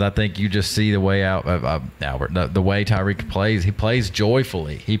 Because I think you just see the way Albert, the way Tyreek plays. He plays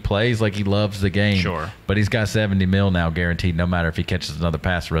joyfully. He plays like he loves the game. Sure. But he's got $70 million now guaranteed, no matter if he catches another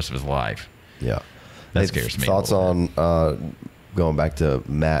pass the rest of his life. Yeah, that scares me. Thoughts on going back to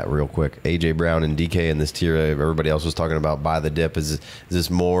Matt real quick? AJ Brown and DK in this tier. Everybody else was talking about buy the dip. Is this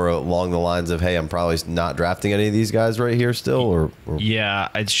more along the lines of, hey, I'm probably not drafting any of these guys right here still, or? Yeah,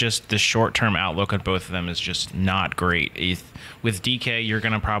 it's just the short term outlook on both of them is just not great. With DK, you're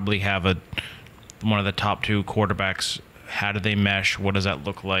going to probably have one of the top two quarterbacks. How do they mesh? What does that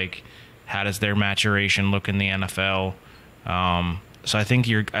look like? How does their maturation look in the NFL? So I think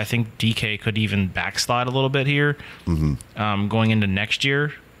DK could even backslide a little bit here, going into next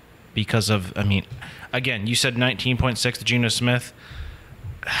year, because of again, you said 19.6 to Geno Smith.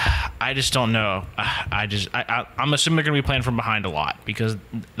 I just don't know. I'm assuming they're going to be playing from behind a lot, because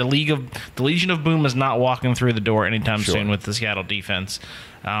the Legion of Boom is not walking through the door anytime soon with the Seattle defense.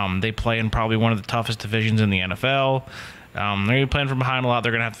 They play in probably one of the toughest divisions in the NFL. They're going to be playing from behind a lot.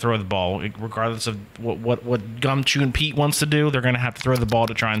 They're going to have to throw the ball, regardless of what Gumshoe and Pete wants to do. They're going to have to throw the ball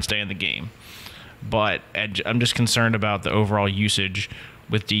to try and stay in the game. But I'm just concerned about the overall usage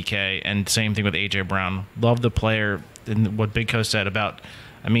with DK, and same thing with AJ Brown. Love the player, and what Big Co said about.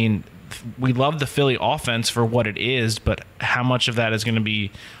 We love the Philly offense for what it is, but how much of that is going to be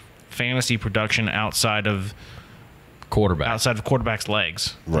fantasy production outside of quarterback's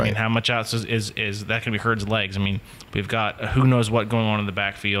legs? Right. How much else is that going to be Hurd's legs? We've got who knows what going on in the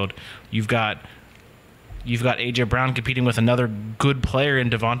backfield. You've got AJ Brown competing with another good player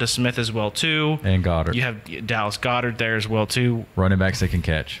in Davante Smith as well too, and Goddard. You have Dallas Goddard there as well too. Running backs that can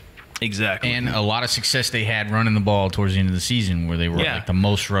catch. Exactly. And a lot of success they had running the ball towards the end of the season, where they were like the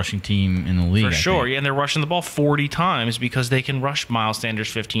most rushing team in the league. For sure. Yeah, and they're rushing the ball 40 times because they can rush Miles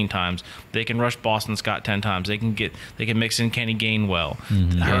Sanders 15 times. They can rush Boston Scott 10 times. They can mix in Kenny Gainwell.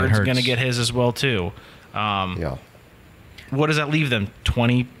 Hurd's going to get his as well too. What does that leave them?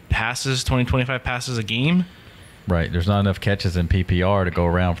 20 passes, 25 passes a game? Right. There's not enough catches in PPR to go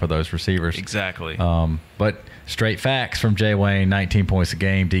around for those receivers. Exactly. But straight facts from Jay Wayne, 19 points a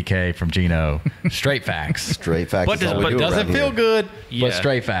game. DK from Geno. Straight facts. Straight facts. But doesn't feel good. Yeah. But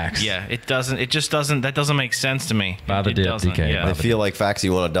straight facts. Yeah, it doesn't. It just doesn't. That doesn't make sense to me. By the dip, DK. Yeah. They feel like facts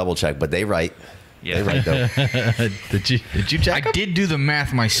you want to double check, but they write. Yeah. They write though. Did you check? I did do the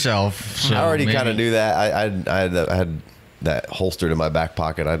math myself. So I already kind of knew that. I had that holstered in my back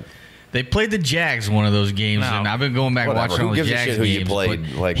pocket. They played the Jags one of those games, and I've been going back and watching all the Jags who games. You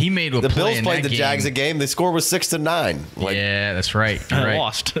played? Like, he made a the play Bills in played that the Jags a game. The score was 6-9. Yeah, that's right. Right.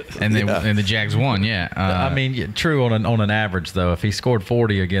 Lost, and the Jags won. Yeah, true on an average though. If he scored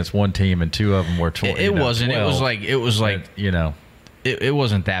 40 against one team and two of them were 20, it wasn't. 12, it was like it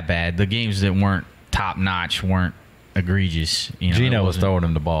wasn't that bad. The games that weren't top notch weren't egregious. Geno was throwing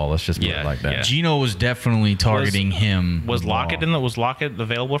him the ball. Let's just put it like that. Yeah. Geno was definitely targeting him. Was Lockett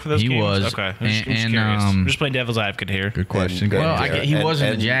available for those games? He was. Okay. I'm just curious. I'm just playing devil's advocate here. Good question. He was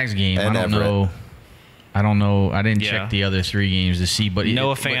in the Jags game. I don't know. I didn't check the other three games to see. But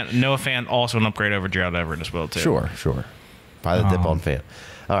Noah Fant also an upgrade over Gerald Everett as well too. Sure. Buy the dip on Fant.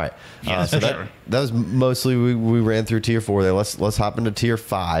 All right. So that was mostly we ran through tier 4 there. Let's hop into tier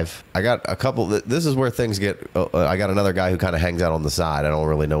 5. I got a couple. This is where things get. I got another guy who kind of hangs out on the side. I don't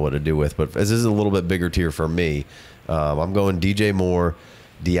really know what to do with, but this is a little bit bigger tier for me. I'm going DJ Moore,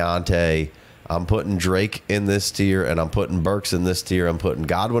 Deontay. I'm putting Drake in this tier, and I'm putting Burks in this tier. I'm putting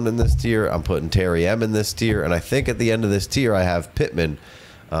Godwin in this tier. I'm putting Terry M in this tier, and I think at the end of this tier I have Pittman.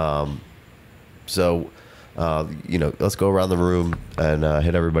 Let's go around the room and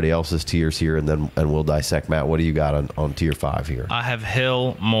hit everybody else's tiers here, and we'll dissect. Matt, what do you got on tier 5 here? I have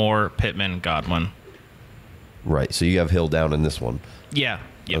Hill, Moore, Pittman, Godwin. Right, so you have Hill down in this one. Yeah.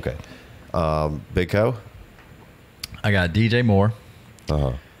 Yep. Okay. Big Co? I got DJ Moore,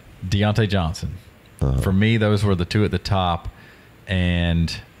 Deontay Johnson. For me, those were the two at the top,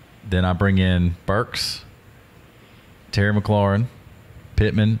 and then I bring in Burks, Terry McLaurin,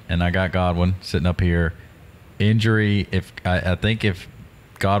 Pittman, and I got Godwin sitting up here. Injury, I think if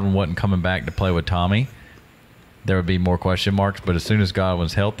Godwin wasn't coming back to play with Tommy, there would be more question marks. But as soon as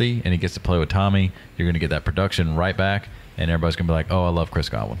Godwin's healthy and he gets to play with Tommy, you're going to get that production right back, and everybody's going to be like, oh, I love Chris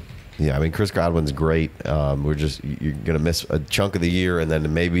Godwin. Yeah, I mean, Chris Godwin's great. You're going to miss a chunk of the year, and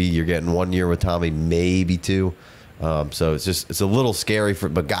then maybe you're getting 1 year with Tommy, maybe 2. So it's a little scary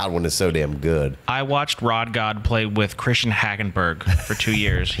but Godwin is so damn good. I watched Rod God play with Christian Hagenberg for 2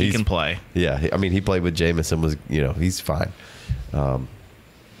 years. He can play. Yeah, I mean, he played with Jameson. He's fine.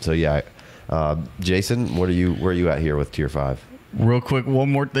 Jason, where are you at here with tier 5? Real quick,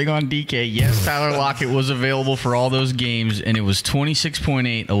 one more thing on DK. Yes, Tyler Lockett was available for all those games, and it was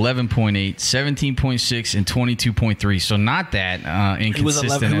 26.8, 11.8, 17.6, and 22.3. So not that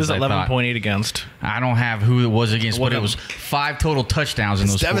inconsistent. Who was 11.8 against? I don't have who it was against, but it was 5 total touchdowns in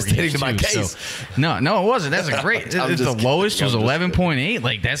those 4 games. Devastating to my case. So, no, it wasn't. That's a great. The lowest was 11.8.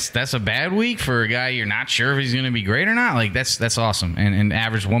 Like that's a bad week for a guy you're not sure if he's going to be great or not. Like that's awesome, and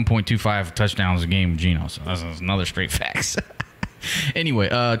averaged 1.25 touchdowns a game with Geno. So that's another straight facts. Anyway,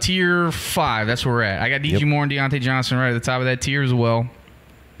 tier 5, that's where we're at. I got DJ Moore and Deontay Johnson right at the top of that tier as well.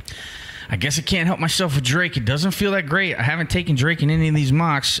 I guess I can't help myself with Drake. It doesn't feel that great. I haven't taken Drake in any of these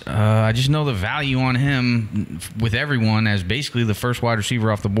mocks. I just know the value on him with everyone as basically the first wide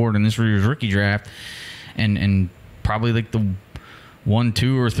receiver off the board in this year's rookie draft, and probably like the 1,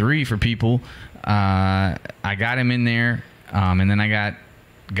 2, or 3 for people. I got him in there, and then I got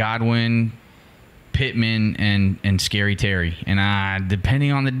Godwin, Pittman, and Scary Terry. And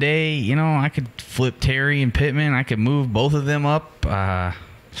depending on the day, I could flip Terry and Pittman. I could move both of them up. I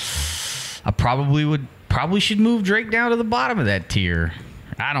probably should move Drake down to the bottom of that tier.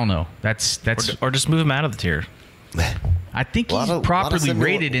 I don't know. That's or just move him out of the tier. I think he's properly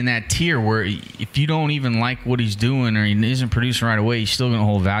rated in that tier where if you don't even like what he's doing or he isn't producing right away, he's still going to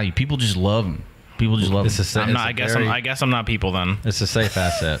hold value. People just love him. I guess I'm not people then. It's a safe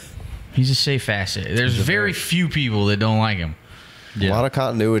asset. He's a safe asset. There's very few people that don't like him. Yeah. A lot of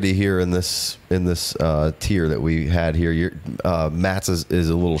continuity here in this tier that we had here. Matt's is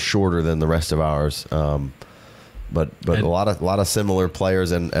a little shorter than the rest of ours, but a lot of similar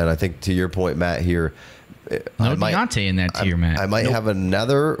players. And I think to your point, Matt, here, Deontay in that tier, Matt. I might have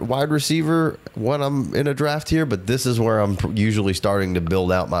another wide receiver when I'm in a draft here, but this is where I'm usually starting to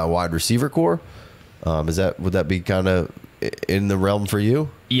build out my wide receiver core. Would that be kind of in the realm for you?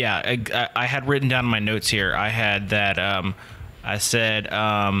 Yeah, I had written down in my notes here. I had that. I said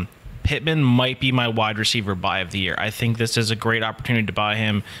Pittman might be my wide receiver buy of the year. I think this is a great opportunity to buy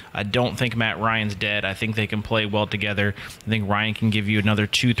him. I don't think Matt Ryan's dead. I think they can play well together. I think Ryan can give you another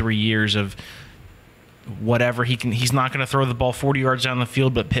 2-3 years of whatever he can. He's not going to throw the ball 40 yards down the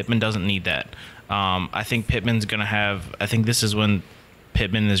field, but Pittman doesn't need that. I think Pittman's going to have. I think this is when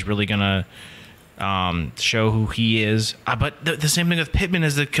Pittman is really going to show who he is. But the same thing with Pittman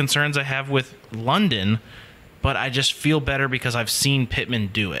is the concerns I have with London, but I just feel better because I've seen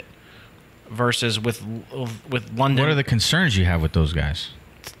Pittman do it versus with London. What are the concerns you have with those guys?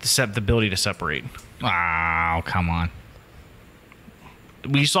 The ability to separate. Oh, come on.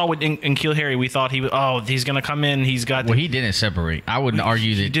 We saw in Keel Harry, we thought he's going to come in. He's got. Well, he didn't separate. I wouldn't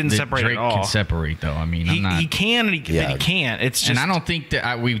argue that he didn't separate Drake at all. Can separate though. I mean, he can, but he can't. It's just, and I don't think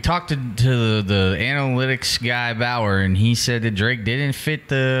that we talked to the analytics guy Bauer, and he said that Drake didn't fit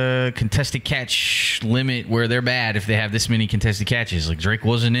the contested catch limit where they're bad if they have this many contested catches. Like Drake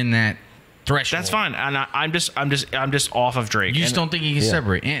wasn't in that threshold. That's fine, and I'm just off of Drake. You just don't think he can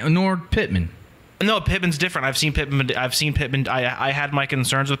separate, nor Pittman. No, Pittman's different. I've seen Pittman. I had my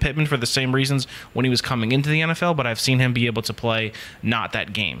concerns with Pittman for the same reasons when he was coming into the NFL, but I've seen him be able to play not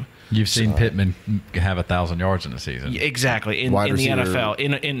that game. You've seen Pittman have 1,000 yards in a season. Exactly. In the NFL,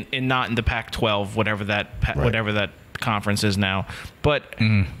 in not in the Pac-12, whatever that conference is now. But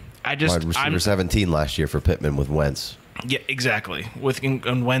I just wide receiver 17 last year for Pittman with Wentz. Yeah, exactly.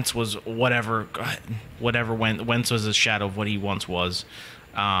 And Wentz was whatever. Wentz was a shadow of what he once was.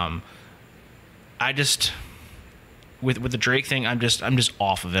 with the Drake thing, I'm just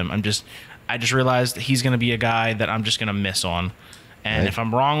off of him. I just realized that he's going to be a guy that I'm just going to miss on. And if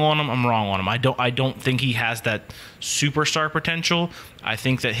I'm wrong on him, I'm wrong on him. I don't think he has that superstar potential. I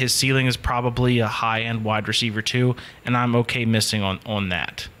think that his ceiling is probably a high-end wide receiver too, and I'm okay missing on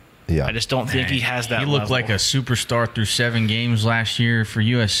that. Yeah. I just don't think he has that. He looked like a superstar through 7 games last year for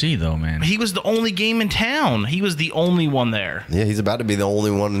USC, though, man. He was the only game in town. He was the only one there. Yeah, he's about to be the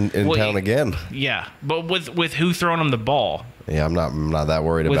only one in town again. Yeah, but with who throwing him the ball? Yeah, I'm not that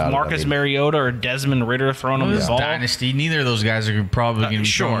worried about it. With Marcus Mariota or Desmond Ritter throwing him the ball? Dynasty, neither of those guys are probably going to be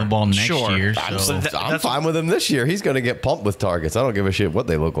throwing the ball next year. So. I'm fine with him this year. He's going to get pumped with targets. I don't give a shit what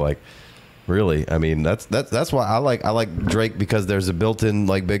they look like. Really, I mean that's why I like Drake, because there's a built-in,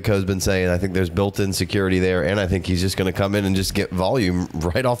 like Big Co's been saying. I think there's built-in security there, and I think he's just going to come in and just get volume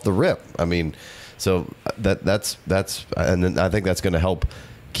right off the rip. I mean, so that's and then I think that's going to help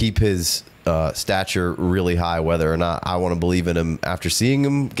keep his stature really high, whether or not I want to believe in him after seeing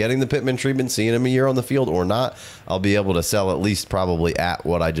him getting the Pittman treatment, seeing him a year on the field or not. I'll be able to sell at least probably at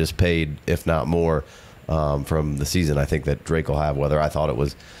what I just paid, if not more, from the season. I think that Drake will have, whether I thought it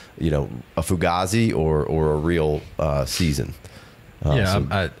was, a Fugazi or a real season.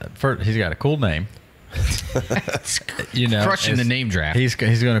 He's got a cool name. Crushing the name draft. He's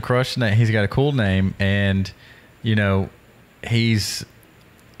going to crush. He's got a cool name, and he's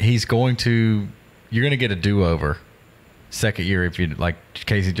going to. You're going to get a do-over second year if you, like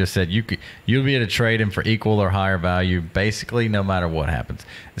Casey just said. You'll be able to trade him for equal or higher value, basically no matter what happens.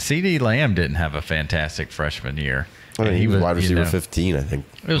 CeeDee Lamb didn't have a fantastic freshman year. I mean, he was wide receiver 15, I think.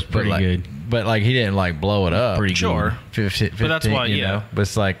 It was pretty good. But, he didn't, blow it up. Pretty sure. 15, but that's why, know? But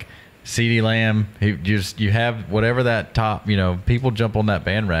it's like CeeDee Lamb, you have whatever that top, people jump on that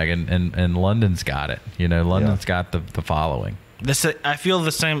bandwagon, and London's got it. London's got the following. I feel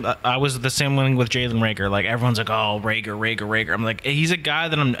the same. I was the same one with Jalen Reagor. Like, everyone's like, "Oh, Reagor." I'm like, he's a guy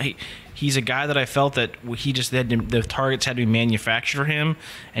that he's a guy that I felt that he just the targets had to be manufactured for him,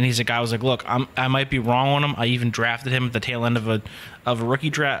 and he's a guy I was like, look, I might be wrong on him. I even drafted him at the tail end of a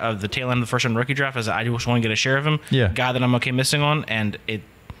rookie draft, of the tail end of the first round rookie draft, as I just want to get a share of him. Yeah, guy that I'm okay missing on, and it.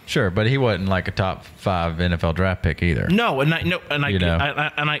 Sure, but he wasn't like a top 5 NFL draft pick either. No, and I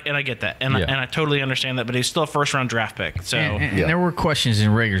get that, and I totally understand that. But he's still a first round draft pick. So and there were questions in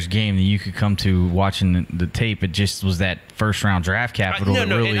Rager's game that you could come to watching the tape. It just was that first round draft capital that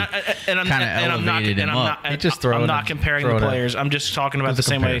really kind of elevated him up. I'm not comparing the players. I'm just talking about the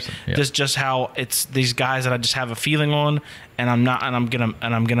same way. Yeah. Just how it's these guys that I just have a feeling on, and I'm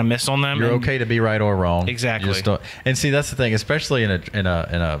gonna miss on them. You're okay to be right or wrong. Exactly. And see, that's the thing, especially in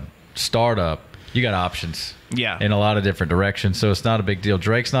a startup, you got options. Yeah. In a lot of different directions, so it's not a big deal.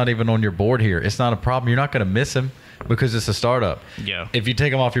 Drake's not even on your board here. It's not a problem. You're not going to miss him because it's a startup. Yeah. If you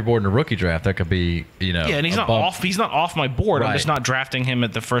take him off your board in a rookie draft, that could be, Yeah, and he's not off. He's not off my board. Right. I'm just not drafting him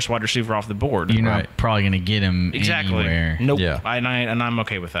at the first wide receiver off the board. You're not probably going to get him anywhere. Nope. Yeah. And I'm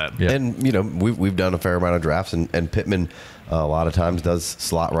okay with that. Yeah. And we've done a fair amount of drafts, and Pittman a lot of times does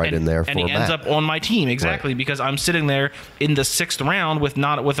slot in there for and he Matt. ends up on my team because I'm sitting there in the 6th round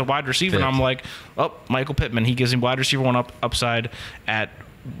with a wide receiver, and I'm like, oh, Michael Pittman. He gives him wide receiver 1 upside at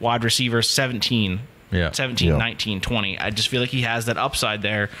wide receiver 17. Yeah. 17, 19, 20. I just feel like he has that upside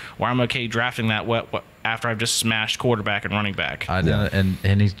there where I'm okay drafting that after I've just smashed quarterback and running back. I know,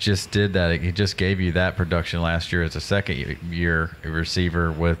 and he just did that. He just gave you that production last year as a second-year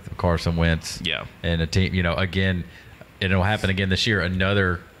receiver with Carson Wentz. Yeah. And a team, again, it'll happen again this year.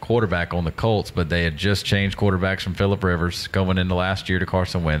 Another quarterback on the Colts, but they had just changed quarterbacks from Phillip Rivers going into last year to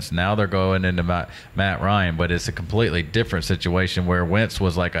Carson Wentz. Now they're going into Matt Ryan, but it's a completely different situation where Wentz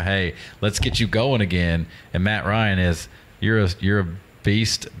was like, hey, let's get you going again, and Matt Ryan is you're a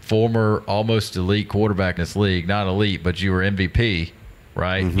beast, former almost elite quarterback in this league. Not elite, but you were MVP,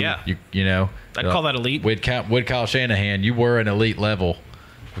 right? Mm-hmm. Yeah. I'd call that elite. With Kyle Shanahan, you were an elite level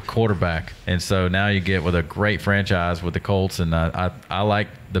quarterback, and so now you get with a great franchise with the Colts, and I like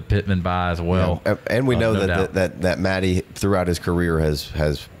the Pittman buy as well. Yeah. And we know that Matty throughout his career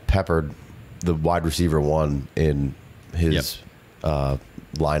has peppered the wide receiver 1 in his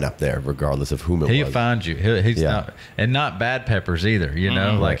lineup there, regardless of whom it was. He'll find you. He's not bad peppers either.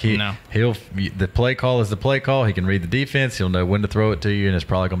 The play call is the play call. He can read the defense. He'll know when to throw it to you, and it's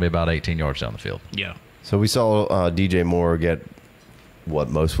probably going to be about 18 yards down the field. Yeah. So we saw DJ Moore get what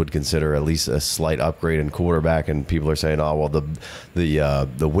most would consider at least a slight upgrade in quarterback, and people are saying, oh, well,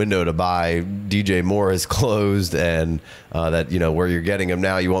 the window to buy DJ Moore is closed, and that where you're getting him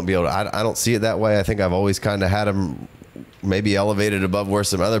now, you won't be able to. I don't see it that way. I think I've always kind of had him maybe elevated above where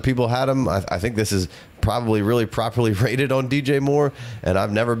some other people had him. I think this is probably really properly rated on DJ Moore, and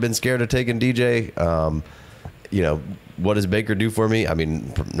I've never been scared of taking DJ. what does Baker do for me? I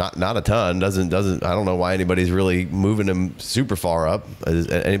mean, not a ton. Doesn't. I don't know why anybody's really moving him super far up.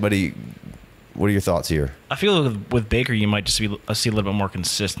 Anybody? What are your thoughts here? I feel with Baker, you might just see a little bit more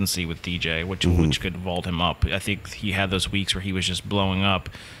consistency with DJ, which could vault him up. I think he had those weeks where he was just blowing up,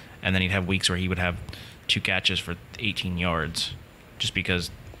 and then he'd have weeks where he would have 2 catches for 18 yards, just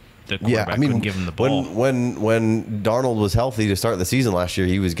because the quarterback couldn't give him the ball. When Darnold was healthy to start the season last year,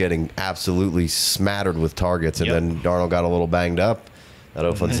 he was getting absolutely smattered with targets, and then Darnold got a little banged up. That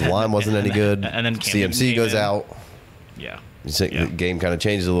offensive line wasn't any good. And then CMC goes out. Yeah. The game kind of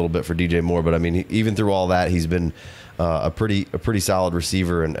changes a little bit for DJ Moore, but I mean, even through all that, he's been a pretty solid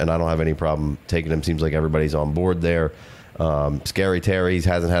receiver, and I don't have any problem taking him. Seems like everybody's on board there. Scary Terry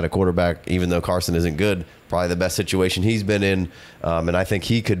hasn't had a quarterback, even though Carson isn't good. Probably the best situation he's been in, and I think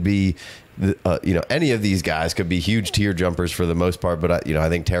he could be. Any of these guys could be huge tier jumpers for the most part, but I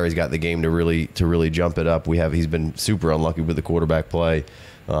think Terry's got the game to really jump it up. He's been super unlucky with the quarterback play.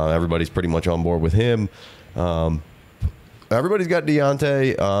 Everybody's pretty much on board with him. Everybody's got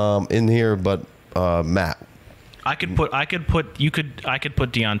Deontay in here, but Matt. I could put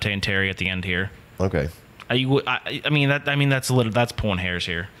Deontay and Terry at the end here. Okay. That's pulling hairs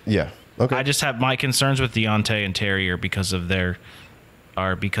here. Yeah. Okay. I just have my concerns with Deontay and Terry are because of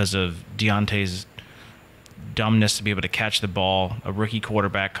Deontay's dumbness to be able to catch the ball, a rookie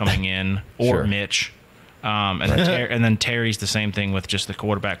quarterback coming in, or Sure. Mitch. And then Terry's the same thing with just the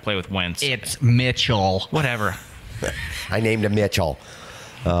quarterback play with Wentz. It's Mitchell. Whatever. I named him Mitchell.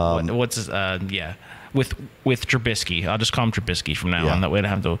 What's his? With Trubisky, I'll just call him Trubisky from now on. That way, I don't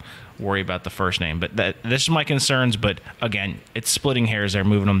have to worry about the first name. But this is my concerns. But again, it's splitting hairs. They're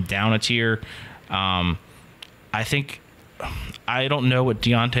moving them down a tier. I don't know what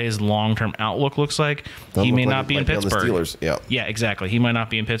Deontay's long-term outlook looks like. He may not be in Pittsburgh. Yeah, exactly. He might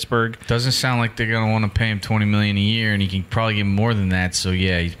not be in Pittsburgh. Doesn't sound like they're going to want to pay him $20 million a year, and he can probably get more than that. So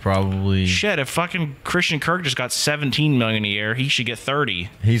yeah, he's probably shit. If fucking Christian Kirk just got $17 million a year, he should get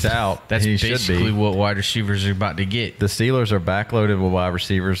 30. He's out. That's basically what wide receivers are about to get. The Steelers are backloaded with wide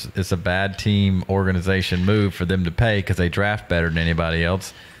receivers. It's a bad team organization move for them to pay because they draft better than anybody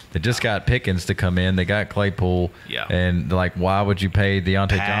else. They just got Pickens to come in. They got Claypool. Yeah. And, why would you pay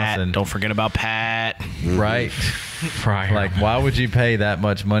Deontay Johnson? Don't forget about Pat. Right. Why would you pay that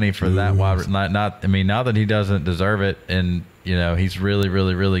much money for that wide? Not that he doesn't deserve it, and, he's really,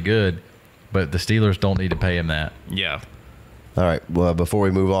 really, really good, but the Steelers don't need to pay him that. Yeah. All right. Well, before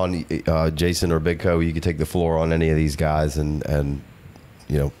we move on, Jason or Big Co, you can take the floor on any of these guys and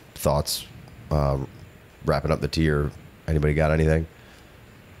thoughts wrapping up the tier. Anybody got anything?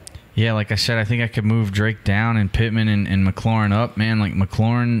 Yeah, like I said, I think I could move Drake down and Pittman and McLaurin up, man. Like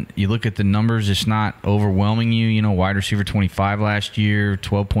McLaurin, you look at the numbers, it's not overwhelming you. Wide receiver 25 last year,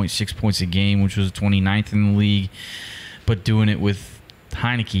 12.6 points a game, which was 29th in the league, but doing it with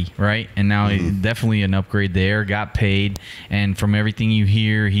Heineke, right? And now definitely an upgrade there, got paid. And from everything you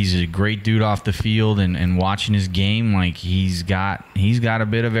hear, he's a great dude off the field, and watching his game, he's got a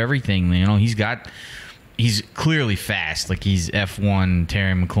bit of everything. He's clearly fast. He's F1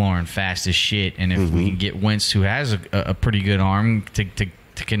 Terry McLaurin, fast as shit. And if we can get Wentz, who has a pretty good arm, to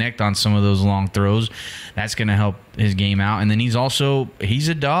connect on some of those long throws, that's going to help his game out. And then he's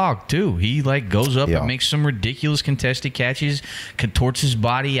a dog, too. He, goes up and makes some ridiculous contested catches, contorts his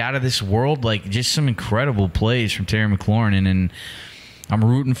body out of this world. Just some incredible plays from Terry McLaurin. And I'm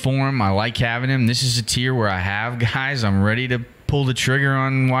rooting for him. I like having him. This is a tier where I have guys. I'm ready to pull the trigger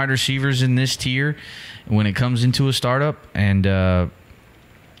on wide receivers in this tier when it comes into a startup, and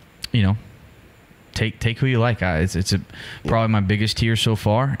take who you like. It's probably my biggest tier so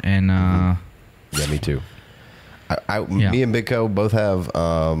far, and yeah, me too. Me and Big Co both have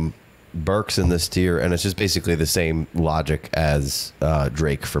Burks in this tier, and it's just basically the same logic as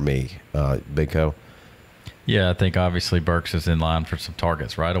Drake for me. Big Co. Yeah, I think obviously Burks is in line for some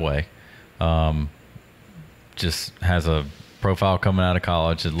targets right away. Just has a profile coming out of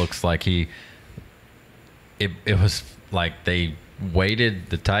college. It looks like it was like they waited.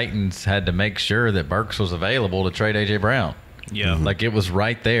 The Titans had to make sure that Burks was available to trade A.J. Brown. Yeah. It was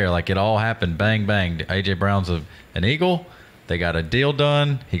right there. It all happened. Bang, bang. A.J. Brown's an Eagle. They got a deal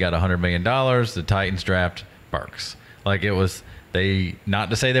done. He got $100 million. The Titans draft Burks. It was,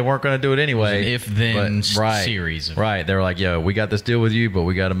 not to say they weren't going to do it anyway. If-then series. Right. They were like, yo, we got this deal with you, but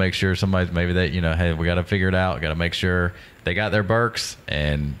we got to make sure hey, we got to figure it out. Got to make sure they got their Burks,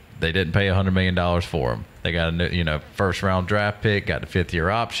 and they didn't pay $100 million for him. They got a new, first-round draft pick, got the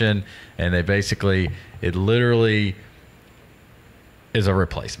fifth-year option, and they basically, it literally is a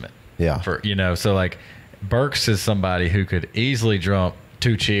replacement. Yeah. For Burks is somebody who could easily jump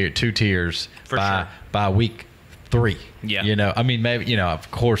two tiers by week 3. Yeah. You know, I mean, maybe, you know,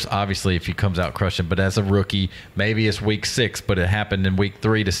 of course, obviously, if he comes out crushing, but as a rookie, maybe it's week 6, but it happened in week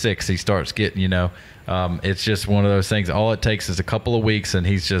 3 to 6. He starts getting, you know, it's just one of those things. All it takes is a couple of weeks, and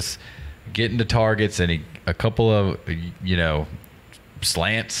he's just getting to targets, and a couple of, you know,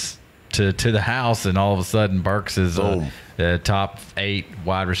 slants to the house, and all of a sudden Burks is the top 8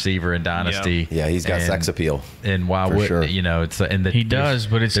 wide receiver in Dynasty. Yeah, he's got sex appeal. And why would sure. you know? It's he does,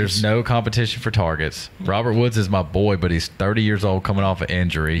 but there's no competition for targets. Robert Woods is my boy, but he's 30 years old, coming off an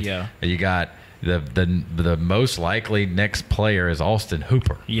injury. Yeah, you got the most likely next player is Austin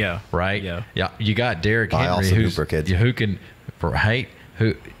Hooper. Yeah, right. Yeah. You got Derrick Henry,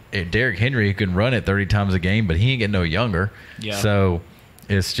 Derrick Henry who can run it 30 times a game, but he ain't getting no younger. Yeah. So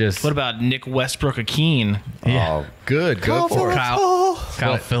it's just. What about Nick Westbrook-Akeen? Yeah. Oh, good for it. Kyle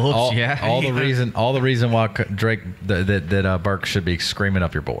Phillips. All the reason why Drake that Burke should be screaming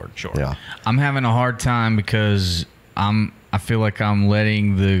up your board. Sure. Yeah. I'm having a hard time because I feel like I'm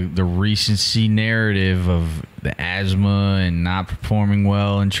letting the recency narrative of the asthma and not performing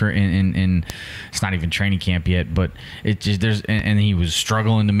well and it's not even training camp yet, but it just and he was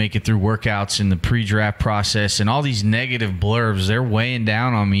struggling to make it through workouts in the pre-draft process, and all these negative blurbs, they're weighing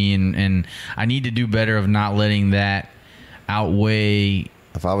down on me, and I need to do better of not letting that outweigh.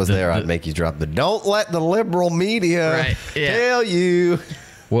 If I was there, I'd make you drop the "Don't let the liberal media tell you."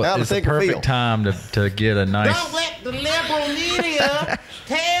 Well, it's a perfect time to get a nice. Don't let the liberal media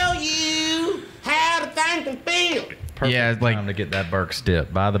tell you how to think and feel. Perfect time to get that Burks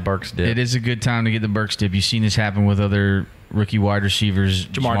dip. Buy the Burks dip. It is a good time to get the Burks dip. You've seen this happen with other rookie wide receivers.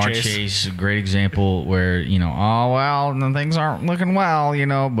 Jamar Chase, a great example where, you know, oh, well, things aren't looking well, you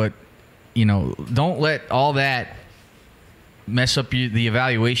know, but, you know, don't let all that mess up the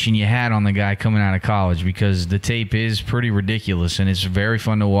evaluation you had on the guy coming out of college, because the tape is pretty ridiculous and it's very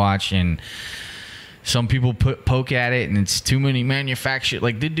fun to watch, and some people poke at it and it's too many manufactured.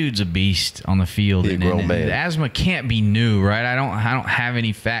 Like, the dude's a beast on the field, and the asthma can't be new, right? I don't have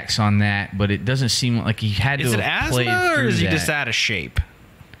any facts on that, but it doesn't seem like he had to have played through that. Or is he just out of shape?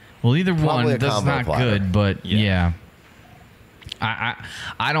 Well, either one. That's not good, but yeah.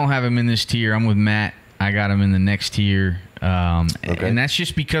 I don't have him in this tier. I'm with Matt. I got him in the next tier. And that's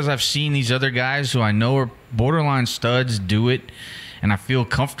just because I've seen these other guys who I know are borderline studs do it, and I feel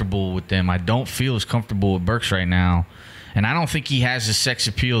comfortable with them. I don't feel as comfortable with Burks right now, and I don't think he has the sex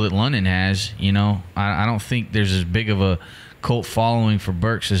appeal that London has. You know, I don't think there's as big of a cult following for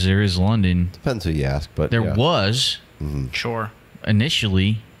Burks as there is London. Depends who you ask, but there was sure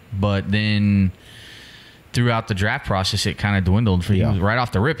initially, but then throughout the draft process, it kind of dwindled. He was right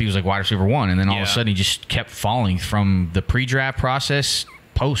off the rip. He was like wide receiver 1, and then all of a sudden he just kept falling from the pre-draft process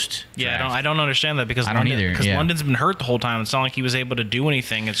post. Yeah, I don't understand that, because I don't either. Because London's been hurt the whole time. It's not like he was able to do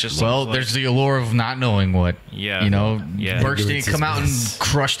anything. It's just there's the allure of not knowing what. Yeah, you know, Burks didn't come out and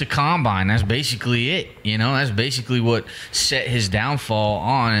crush the combine. That's basically it. You know, that's basically what set his downfall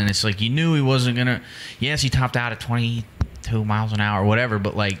on. And it's like, you knew he wasn't gonna. Yes, he topped out at 22 miles an hour or whatever,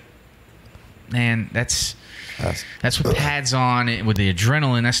 but like, man, that's what pads on it with the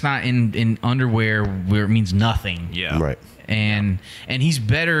adrenaline. That's not in underwear where it means nothing. Yeah. Right. And he's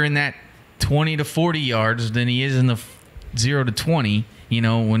better in that 20 to 40 yards than he is in the 0 to 20. You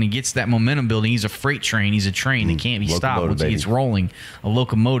know, when he gets that momentum building, he's a freight train. He's a train that can't be stopped once he gets rolling. A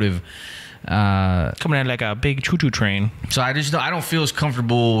locomotive. Coming in like a big choo-choo train. So I don't feel as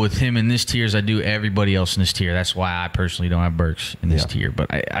comfortable with him in this tier as I do everybody else in this tier. That's why I personally don't have Burks in this tier. But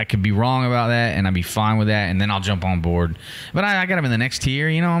I could be wrong about that, and I'd be fine with that, and then I'll jump on board. But I got him in the next tier.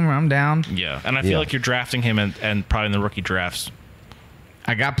 You know, I'm down. Yeah, and I feel like you're drafting him and probably in the rookie drafts.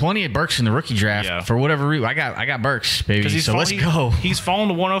 I got plenty of Burks in the rookie draft for whatever reason. I got Burks, baby. So let's go. He's fallen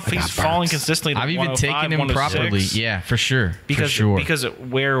to 105. He's falling consistently. I've even taken him properly. Yeah, for sure. Because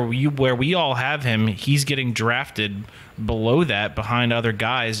where we all have him, he's getting drafted below that, behind other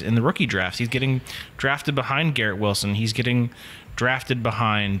guys in the rookie drafts. He's getting drafted behind Garrett Wilson. He's getting drafted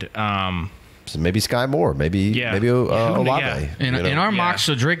behind. So maybe Sky Moore, maybe Olave. In our mocks,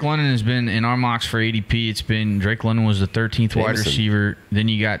 so Drake London has been in our mocks for ADP. It's been Drake London was the 13th wide receiver. Then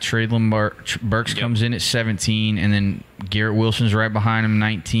you got Treylon Burks comes in at 17, and then Garrett Wilson's right behind him,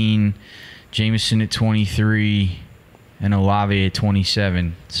 19. Jameson at 23, and Olave at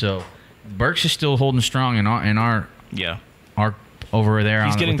 27. So Burks is still holding strong in our over there.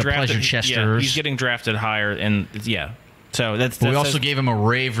 He's getting the drafted. Pleasure Chesters. He's getting drafted higher, and So we also gave him a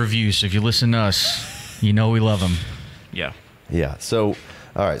rave review. So if you listen to us, you know we love him. Yeah. Yeah. So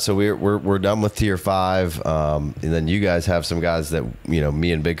all right. So we're done with tier 5, and then you guys have some guys that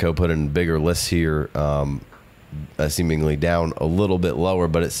me and Big Co put in bigger lists here, seemingly down a little bit lower,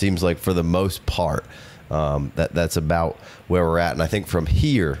 but it seems like for the most part, That's about where we're at. And I think from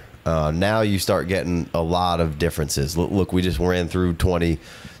here, now you start getting a lot of differences. Look, we just ran through 20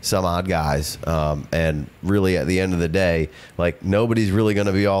 some odd guys. And really at the end of the day, like, nobody's really going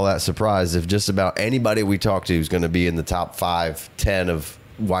to be all that surprised if just about anybody we talk to is going to be in the top 5, 10 of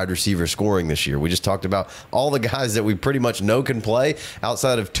wide receiver scoring this year. We just talked about all the guys that we pretty much know can play,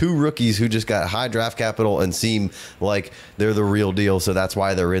 outside of 2 rookies who just got high draft capital and seem like they're the real deal. So that's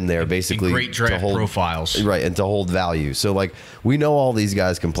why they're in there, basically. And great draft profiles. Right, and to hold value. So, like, we know all these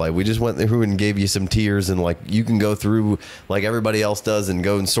guys can play. We just went through and gave you some tiers, and, like, you can go through like everybody else does and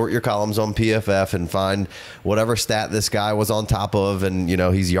go and sort your columns on PFF and find whatever stat this guy was on top of, and, you know,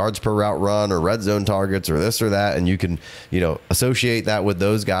 he's yards per route run or red zone targets or this or that, and you can, you know, associate that with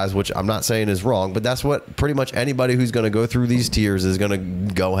those guys, which I'm not saying is wrong, but that's what pretty much anybody who's going to go through these tiers is going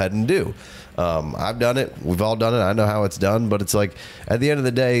to go ahead and do. I've done it. We've all done it. I know how it's done, but it's like, at the end of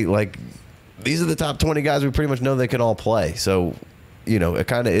the day, like, these are the top 20 guys we pretty much know they can all play. So, you know, it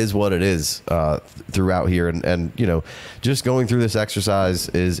kind of is what it is throughout here. And, you know, just going through this exercise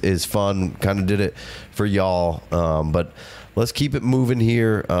is fun. Kind of did it for y'all. But let's keep it moving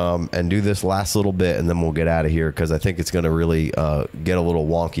here and do this last little bit, and then we'll get out of here, because I think it's going to really get a little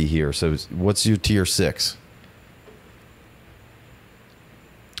wonky here. So what's your tier 6?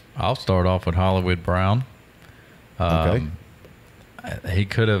 I'll start off with Hollywood Brown. Okay. He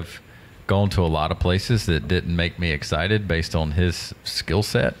could have gone to a lot of places that didn't make me excited based on his skill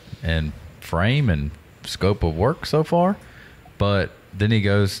set and frame and scope of work so far. But then he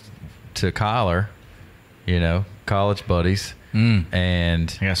goes to Kyler, you know, college buddies.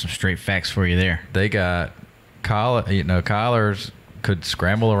 And I got some straight facts for you there. They got Kyler, you know, Kyler's could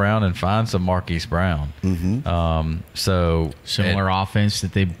scramble around and find some Marquise Brown. So similar offense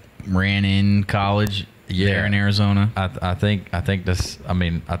that they ran in college there in Arizona. I think this. I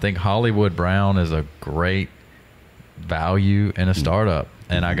mean, I think Hollywood Brown is a great value in a startup,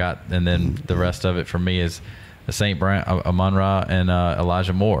 and and then the rest of it for me is St. Brown, Amon-Ra, and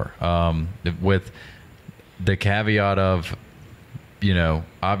Elijah Moore, with the caveat of, you know,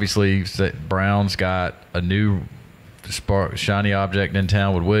 obviously Brown's got a new shiny object in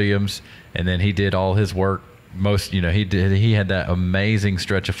town with Williams, and then he did all his work. He had that amazing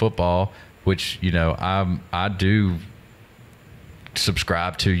stretch of football, which, you know, I do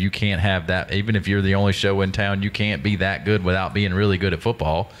subscribe to. You can't have that, even if you're the only show in town. You can't be that good without being really good at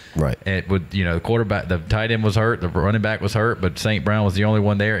football. Right. And with, you know, the quarterback, the tight end was hurt, the running back was hurt, but St. Brown was the only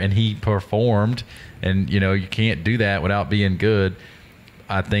one there, and he performed. And, you know, you can't do that without being good.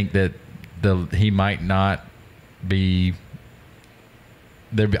 I think that he might not be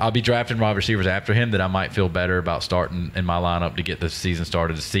there. I'll be drafting wide receivers after him that I might feel better about starting in my lineup to get the season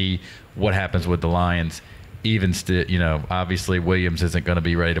started, to see what happens with the Lions. Even still, you know, obviously Williams isn't going to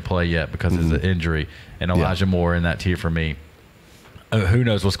be ready to play yet because of the injury, and Elijah Moore in that tier for me. Who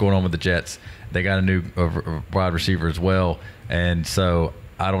knows what's going on with the Jets? They got a new wide receiver as well, and so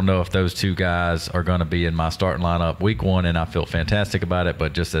I don't know if those two guys are going to be in my starting lineup week 1, and I feel fantastic about it.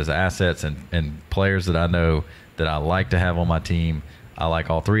 But just as assets and players that I know that I like to have on my team, I like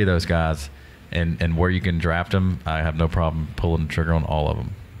all 3 of those guys, and where you can draft them, I have no problem pulling the trigger on all of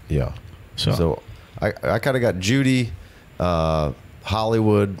them. Yeah. So I kind of got Judy,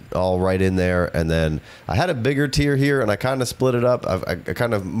 Hollywood all right in there, and then I had a bigger tier here, and I kind of split it up. I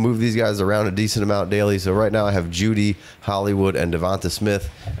kind of moved these guys around a decent amount daily. So right now I have Judy, Hollywood, and Devonta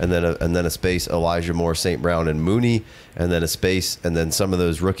Smith, and then a space Elijah Moore, St. Brown, and Mooney, and then a space, and then some of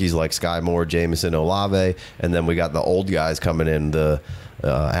those rookies like Sky Moore, Jameson, Olave, and then we got the old guys coming in, the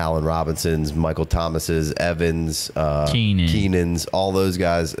Allen Robinsons, Michael Thomases, Evans, Keenans, all those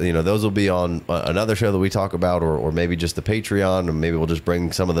guys. You know, those will be on another show that we talk about, or maybe just the Patreon, or maybe we'll just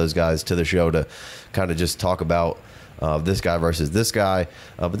bring some of those guys to the show to kind of just talk about this guy versus this guy.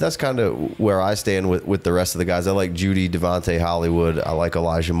 But that's kind of where I stand with the rest of the guys. I like Judy, Davante, Hollywood. I like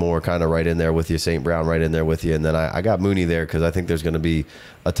Elijah Moore kind of right in there with you, St. Brown right in there with you. And then I got Mooney there because I think there's going to be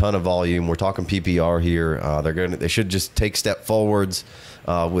a ton of volume. We're talking PPR here. They should just take step forwards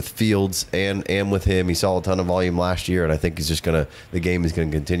with Fields and with him. He saw a ton of volume last year, and I think the game is going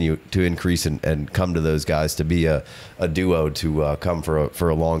to continue to increase and come to those guys to be a duo to come for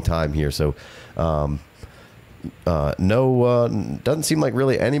a long time here. So doesn't seem like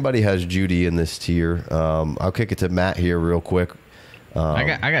really anybody has Judy in this tier. I'll kick it to Matt here real quick.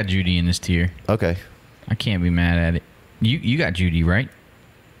 I got Judy in this tier. Okay. I can't be mad at it. You got Judy, right?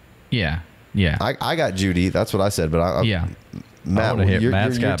 Yeah. I got Judy. That's what I said, but Matt,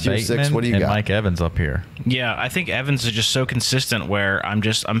 Matt's got tier Bateman 6. What do you got? Mike Evans up here. Yeah, I think Evans is just so consistent where I'm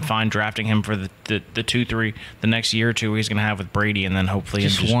fine drafting him for the 2-3 the next year or two he's going to have with Brady, and then hopefully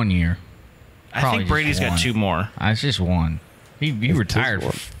just 1 year. I think Brady's got 2 more. It's just 1. He retired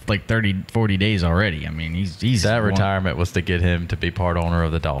for like 30, 40 days already. I mean, he's that retirement was to get him to be part owner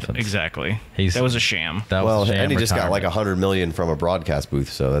of the Dolphins. Exactly. That was a sham. That was a sham and he just got retirement. like $100 million from a broadcast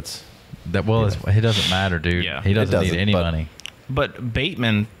booth, so that's He doesn't matter, dude. Yeah. He doesn't need any money. But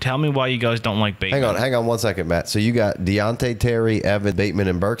Bateman, tell me why you guys don't like Bateman. Hang on 1 second, Matt. So you got Deontay, Terry, Evan, Bateman,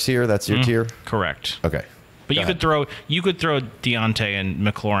 and Burks here. That's your tier. Correct. Okay. But you could throw Deontay and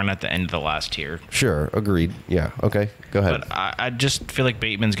McLaurin at the end of the last tier. Sure, agreed. Yeah, okay. Go ahead. But I just feel like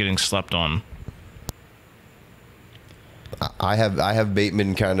Bateman's getting slept on. I have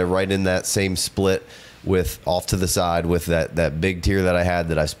Bateman kind of right in that same split with off to the side with that big tier that I had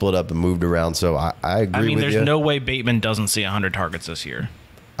that I split up and moved around. So I agree with you. I mean, there's no way Bateman doesn't see 100 targets this year.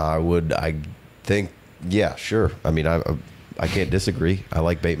 I think, yeah, sure. I mean, I can't disagree. I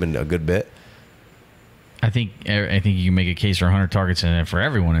like Bateman a good bit. I think you can make a case for 100 targets in it for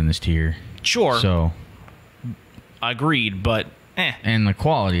everyone in this tier. Sure. So agreed, but and the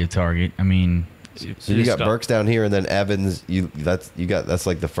quality of target. I mean, so you got Burks down here, and then Evans. That's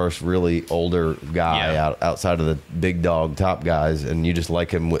like the first really older guy outside of the big dog top guys, and you just like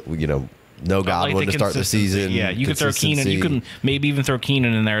him with no Godwin to start the season. Yeah, you could throw Keenan. You can maybe even throw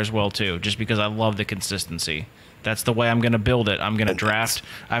Keenan in there as well too, just because I love the consistency. That's the way I'm going to build it. I'm going to draft.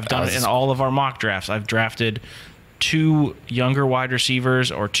 I've done it in all of our mock drafts. I've drafted 2 younger wide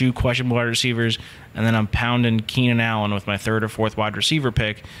receivers or 2 questionable wide receivers, and then I'm pounding Keenan Allen with my 3rd or 4th wide receiver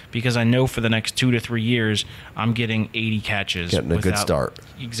pick because I know for the next 2 to 3 years I'm getting 80 catches. Getting a good start.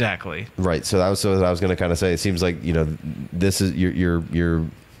 Exactly. Right. So that was what I was going to kind of say. It seems like this is you're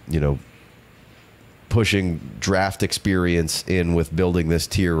pushing draft experience in with building this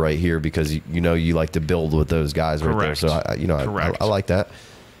tier right here because you like to build with those guys right there. So I like that.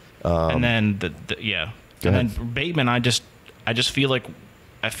 And then then Bateman, I just feel like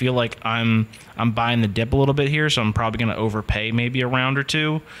I'm buying the dip a little bit here, so I'm probably going to overpay maybe a round or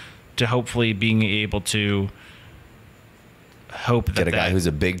 2 to hopefully being able to get a guy who's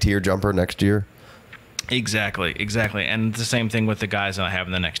a big tier jumper next year. Exactly, and it's the same thing with the guys that I have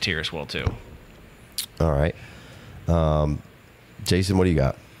in the next tier as well too. All right. Jason, what do you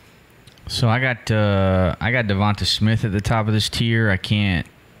got? So I got Davante Smith at the top of this tier. I can't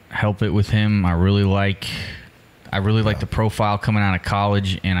help it with him. I really like the profile coming out of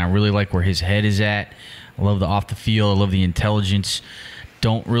college, and I really like where his head is at. I love the off the field. I love the intelligence.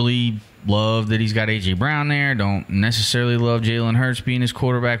 Don't really love that he's got A.J. Brown there. Don't necessarily love Jalen Hurts being his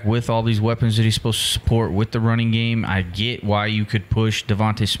quarterback with all these weapons that he's supposed to support with the running game. I get why you could push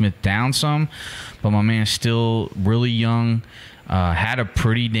Davante Smith down some, but my man's still really young. Had a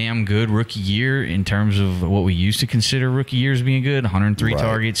pretty damn good rookie year in terms of what we used to consider rookie years being good. 103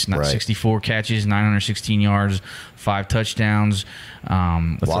 targets, 64 catches, 916 yards, 5 touchdowns.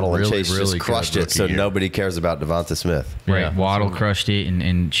 Waddle and Chase just crushed it, so nobody cares about Davante Smith. Right, yeah. Waddle crushed it,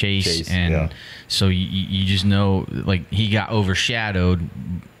 and Chase and so you just know like he got overshadowed,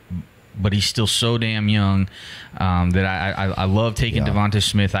 but he's still so damn young that I love taking Davante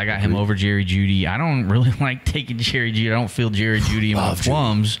Smith. I got him over Jerry Jeudy. I don't really like taking Jerry Jeudy. I don't feel Jerry Jeudy in my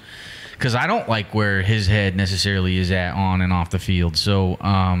plums because I don't like where his head necessarily is at on and off the field. So,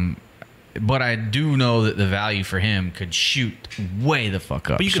 but I do know that the value for him could shoot way the fuck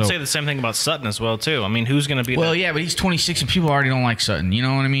up. But you could say the same thing about Sutton as well too. I mean, who's going to be? Well, yeah, but he's 26 and people already don't like Sutton. You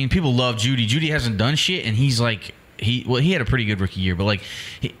know what I mean? People love Jeudy. Jeudy hasn't done shit, and he's like he had a pretty good rookie year, but like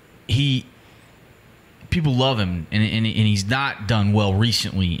he people love him, and he's not done well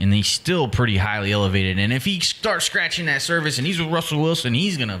recently, and he's still pretty highly elevated. And if he starts scratching that surface, and he's with Russell Wilson,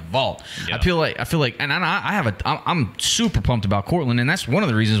 he's gonna vault. Yeah. I feel like, and I'm super pumped about Cortland, and that's one of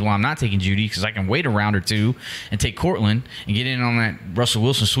the reasons why I'm not taking Jeudy, because I can wait a round or 2 and take Cortland and get in on that Russell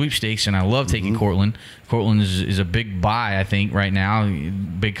Wilson sweepstakes. And I love taking Cortland. Cortland is a big buy, I think, right now.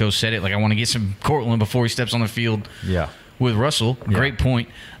 Big Coach said it. Like, I want to get some Cortland before he steps on the field. Yeah. With Russell, great point.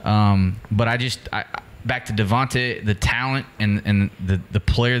 But I back to Davante, the talent and the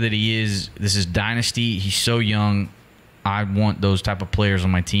player that he is. This is Dynasty. He's so young. I want those type of players on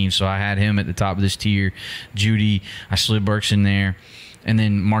my team. So I had him at the top of this tier. Jeudy, I slid Burks in there. And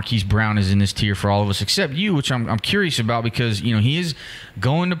then Marquise Brown is in this tier for all of us except you, which I'm curious about because, he is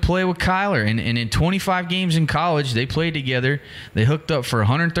going to play with Kyler. And in 25 games in college, they played together. They hooked up for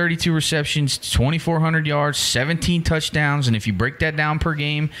 132 receptions, 2,400 yards, 17 touchdowns. And if you break that down per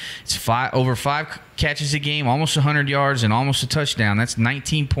game, it's over 5 catches a game, almost 100 yards, and almost a touchdown. That's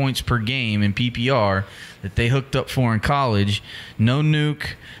 19 points per game in PPR that they hooked up for in college. No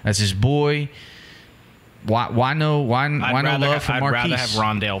nuke. That's his boy. Why no love for Marquise? I'd rather have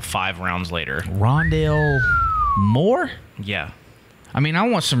Rondale 5 rounds later. Rondale more? Yeah. I mean, I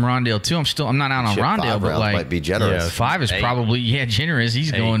want some Rondale too. I'm not out on Rondale, but like might be generous. Yeah, 5 is probably generous.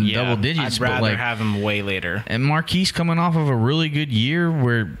 He's going double digits. I'd rather have him way later. And Marquise coming off of a really good year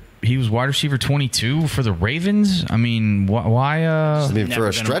where he was wide receiver 22 for the Ravens. I mean, why? I mean, for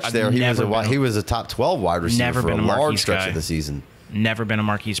a stretch there, he was a top 12 wide receiver for a large stretch of the season. Never been a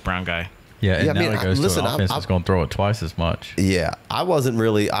Marquise Brown guy. Yeah, and now he goes to an offense that's going to throw it twice as much. Yeah, I wasn't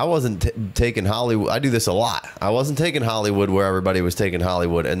taking Hollywood. I do this a lot. I wasn't taking Hollywood where everybody was taking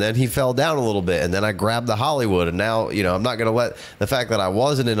Hollywood, and then he fell down a little bit, and then I grabbed the Hollywood, and now, I'm not going to let the fact that I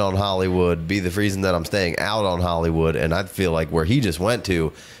wasn't in on Hollywood be the reason that I'm staying out on Hollywood, and I feel like where he just went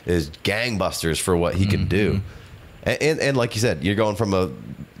to is gangbusters for what he can do. And like you said, you're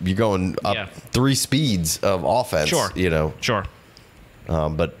going up 3 speeds of offense. Sure. Sure.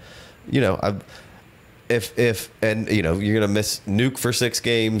 But if you're gonna miss Nuke for 6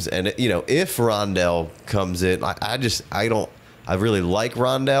 games, and if Rondale comes in, I really like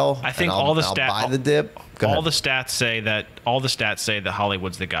Rondale. I think I'll buy the dip. All the stats say that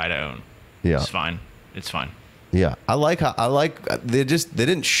Hollywood's the guy to own. Yeah, It's fine. Yeah, they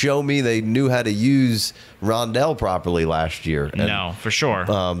didn't show me they knew how to use Rondale properly last year. No, for sure.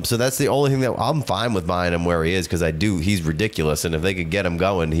 So that's the only thing that I'm fine with buying him where he is, because he's ridiculous, and if they could get him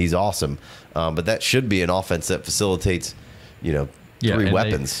going, he's awesome. But that should be an offense that facilitates, 3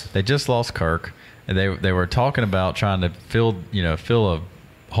 weapons. They just lost Kirk, and they were talking about trying to fill a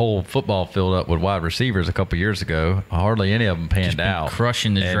whole football field up with wide receivers a couple years ago. Hardly any of them panned out.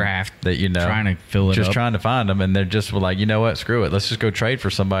 Crushing the draft. That trying to fill it up. Trying to find them, and they're just like, you know what, screw it. Let's just go trade for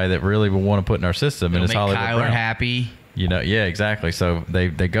somebody that really we want to put in our system. And it's Hollywood Kyler Brown. happy. Yeah, exactly. So they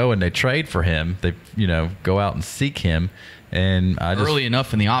go and they trade for him. They go out and seek him. And early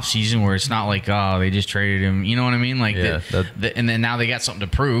enough in the offseason where it's not like, oh, they just traded him. You know what I mean? Like, and then now they got something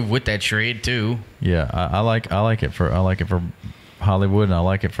to prove with that trade too. Yeah, I like it for Hollywood, and I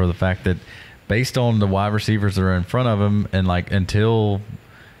like it for the fact that based on the wide receivers that are in front of him, and like until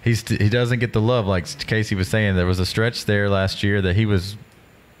he doesn't get the love, like Casey was saying, there was a stretch there last year that he was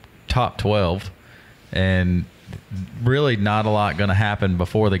top 12, and really not a lot going to happen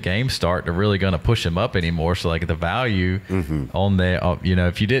before the game start to really going to push him up anymore. So like the value on the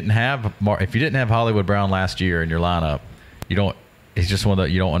if you didn't have Hollywood Brown last year in your lineup, he's just one that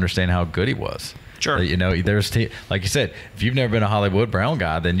you don't understand how good he was. Sure. There's like you said, if you've never been a Hollywood Brown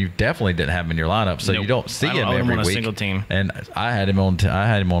guy, then you definitely didn't have him in your lineup, so you don't see him every week. A single team. And I had him on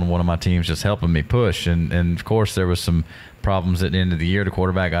one of my teams, just helping me push. And of course there was some problems at the end of the year. The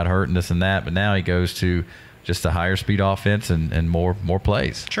quarterback got hurt and this and that, but now he goes to just a higher speed offense and more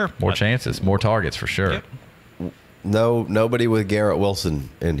plays. Sure. More chances, more targets for sure. Yep. Nobody with Garrett Wilson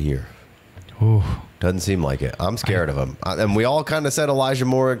in here. Ooh. Doesn't seem like it. I'm scared of him. And we all kind of said Elijah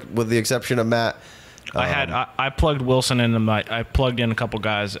Moore, with the exception of Matt. I plugged Wilson in I plugged in a couple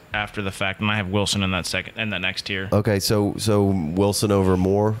guys after the fact, and I have Wilson in that next tier. Okay, so Wilson over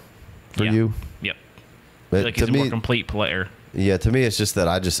Moore for you? Yep. I feel like he's a more complete player. Yeah, to me it's just that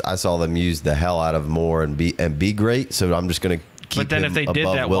I saw them use the hell out of Moore and be great, so I'm just going to keep him. But then if they did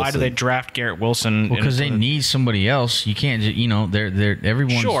that, Wilson. why do they draft Garrett Wilson? Well, because they need somebody else. You can't just,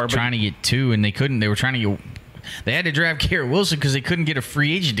 everyone's trying to get 2, and they couldn't. They were trying to get. They had to draft Garrett Wilson because they couldn't get a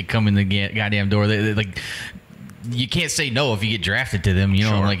free agent to come in the goddamn door. You can't say no if you get drafted to them,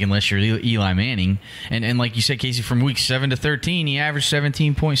 unless you're Eli Manning. And like you said, Casey, from week 7 to 13, he averaged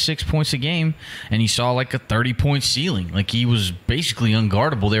 17.6 points a game, and he saw like a 30-point ceiling. Like he was basically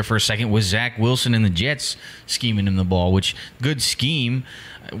unguardable there for a second with Zach Wilson and the Jets scheming him the ball, which good scheme.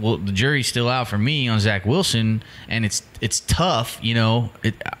 Well, the jury's still out for me on Zach Wilson, and it's tough,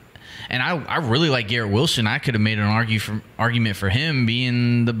 And I really like Garrett Wilson. I could have made an argument for him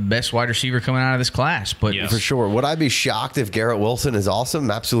being the best wide receiver coming out of this class. But for sure, would I be shocked if Garrett Wilson is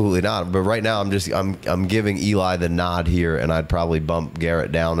awesome? Absolutely not. But right now, I'm giving Eli the nod here, and I'd probably bump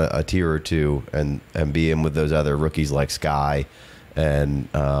Garrett down a tier or 2 and be in with those other rookies like Sky and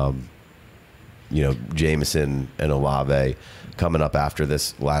Jameson and Olave coming up after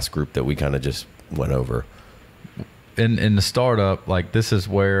this last group that we kind of just went over. In the startup, like this is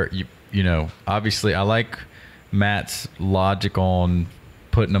where obviously I like Matt's logic on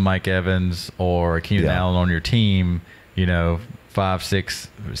putting a Mike Evans or a Keenan Allen on your team, 5, 6,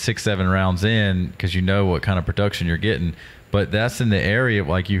 7 rounds in, because you know what kind of production you're getting. But that's in the area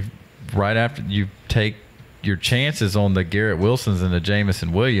right after you take your chances on the Garrett Wilsons and the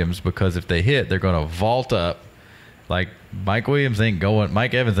Jameson Williams, because if they hit, they're going to vault up. Like Mike Evans ain't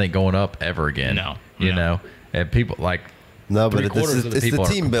going up ever again. No. You know, and people like No, but it's the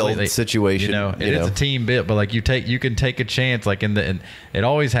team build situation. It is a team build, but like you can take a chance. Like and it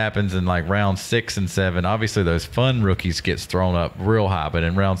always happens in like round 6 and 7. Obviously, those fun rookies gets thrown up real high, but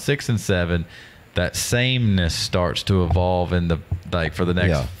in round 6 and 7, that sameness starts to evolve in for the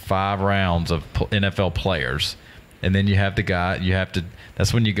next 5 rounds of NFL players, and then you have the guy.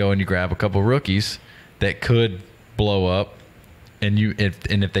 That's when you go and you grab a couple rookies that could blow up, and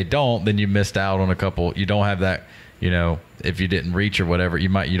if they don't, then you missed out on a couple. You don't have that. If you didn't reach or whatever,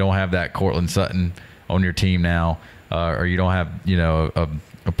 you don't have that Cortland Sutton on your team now, or you don't have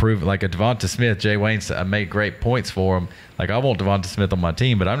a proven like a Davante Smith. Jay Wayne made great points for him. Like I want Davante Smith on my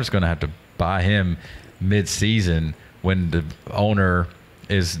team, but I'm just going to have to buy him mid-season when the owner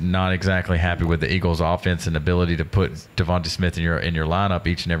is not exactly happy with the Eagles' offense and ability to put Davante Smith in your lineup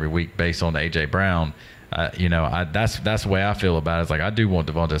each and every week based on AJ Brown. That's the way I feel about it. It's like I do want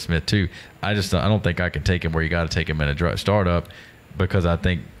Davante Smith too. I don't think I can take him where you got to take him in a startup, because I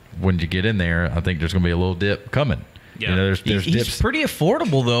think when you get in there, I think there's going to be a little dip coming. Yeah. There's he's dips. Pretty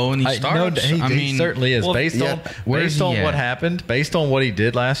affordable though, and he certainly is. Based on what happened, based on what he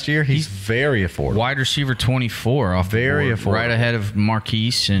did last year, he's very affordable. Wide receiver 24, affordable, right ahead of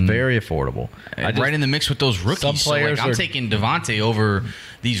Marquise, and very affordable. Right in the mix with those rookies. Some players I'm taking Davante over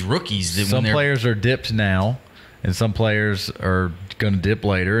these rookies. Some players are dipped now, and some players are going to dip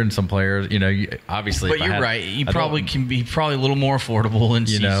later, and some players, obviously. But you're right. You probably can be a little more affordable in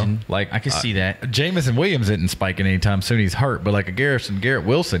season. Like I can see that. Jamison Williams isn't spiking anytime soon. He's hurt, but like a Garrett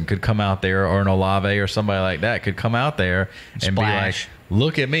Wilson could come out there, or an Olave or somebody like that could come out there and be like,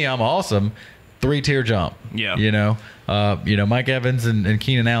 "Look at me, I'm awesome." 3-tier jump. Yeah. Mike Evans and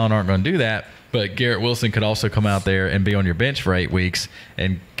Keenan Allen aren't going to do that. But Garrett Wilson could also come out there and be on your bench for 8 weeks,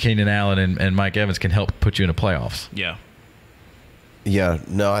 and Keenan Allen and Mike Evans can help put you in the playoffs. Yeah. Yeah.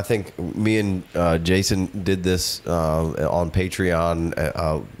 No, I think me and Jason did this on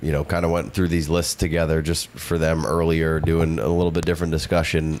Patreon. Kind of went through these lists together just for them earlier, doing a little bit different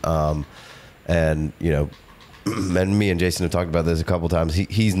discussion. And me and Jason have talked about this a couple times.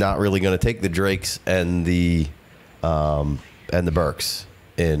 He's not really going to take the Drakes and the Burks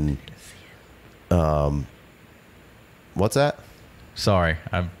in. What's that? Sorry,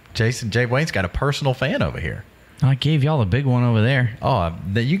 Jay Wayne's got a personal fan over here. I gave y'all a big one over there. Oh,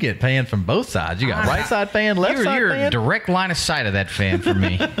 you get fan from both sides. You got right side fan, left side fan. You're direct line of sight of that fan for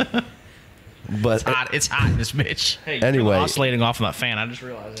me. But it's hot in this bitch. Hey, anyway, oscillating off on that fan. I just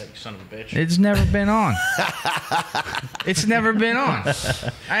realized that, you son of a bitch. It's never been on. It's never been on.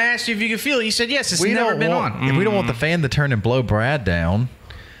 I asked you if you could feel it. You said yes. It's never been on. If we don't want the fan to turn and blow Brad down.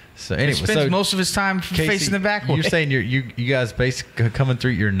 So anyway, he spends most of his time Casey, facing the back way. You're saying you guys basically coming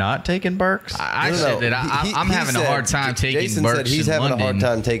through. You're not taking Burks. I said that I'm having a hard time taking Jason Burks. Said he's having a hard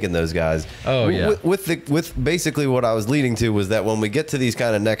time taking those guys. Oh yeah. With basically what I was leading to was that when we get to these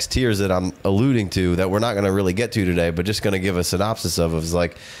kind of next tiers that I'm alluding to, that we're not going to really get to today, but just going to give a synopsis of is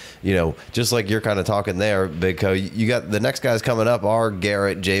like, just like you're kind of talking there, Big Co. You got the next guys coming up are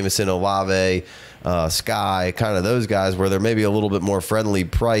Garrett, Jamison, Olave. Sky, kind of those guys where they're maybe a little bit more friendly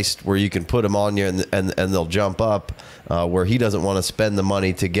priced, where you can put them on you and they'll jump up, where he doesn't want to spend the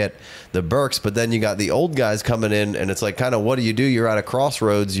money to get the Burks. But then you got the old guys coming in, and it's like, kind of, what do? You're at a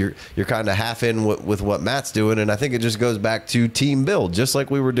crossroads. You're kind of half in with what Matt's doing, and I think it just goes back to team build, just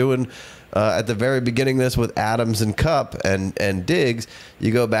like we were doing at the very beginning of this with Adams and Kupp and Diggs.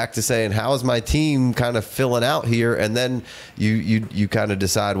 You go back to saying, how is my team kind of filling out here? And then you kind of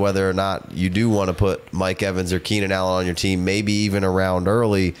decide whether or not you do want to put Mike Evans or Keenan Allen on your team, maybe even a round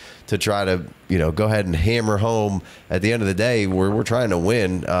early, to try to go ahead and hammer home at the end of the day where we're trying to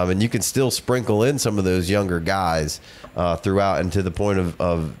win. And you can still sprinkle in some of those younger guys throughout, and to the point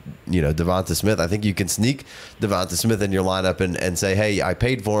of Devonta Smith. I think you can sneak Devonta Smith in your lineup and say, hey, I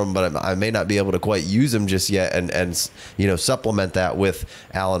paid for him, but I may not be able to quite use him just yet, and supplement that with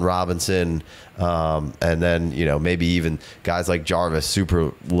Allen Robinson, and then maybe even guys like Jarvis,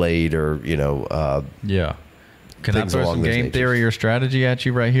 super late, or yeah. Can I throw some game theory or strategy at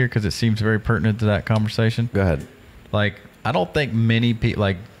you right here, because it seems very pertinent to that conversation? Go ahead. Like, I don't think many people,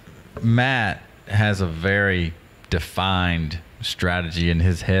 like Matt has a very defined strategy in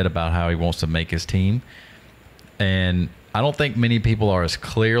his head about how he wants to make his team, and I don't think many people are as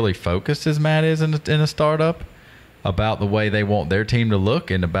clearly focused as Matt is in a startup about the way they want their team to look,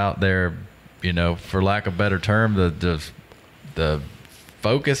 and about their, for lack of a better term, the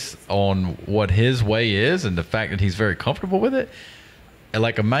focus on what his way is, and the fact that he's very comfortable with it. And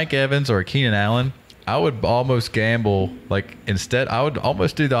like a Mike Evans or a Keenan Allen, I would almost gamble, I would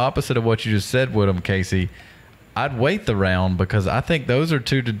almost do the opposite of what you just said with him, Casey. I'd wait the round, because I think those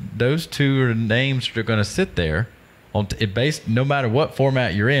two are names that are going to sit there no matter what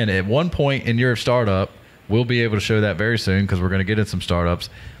format you're in, at one point in your startup, we'll be able to show that very soon because we're going to get in some startups.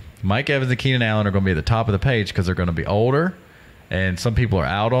 Mike Evans and Keenan Allen are going to be at the top of the page because they're going to be older, and some people are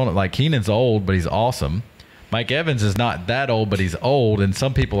out on it. Like Keenan's old, but he's awesome. Mike Evans is not that old, but he's old, and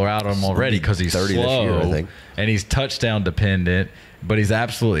some people are out on him already because he's 30 slow, this year, I think. And he's touchdown dependent, but he's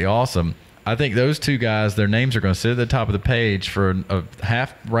absolutely awesome. I think those two guys, their names are going to sit at the top of the page for a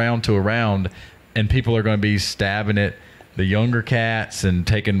half round to a round, and people are going to be stabbing at the younger cats and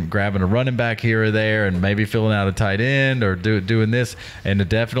grabbing a running back here or there and maybe filling out a tight end or doing this. And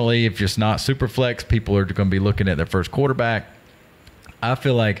definitely, if it's not super flex, people are going to be looking at their first quarterback. I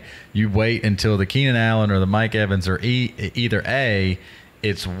feel like you wait until the Keenan Allen or the Mike Evans or either A,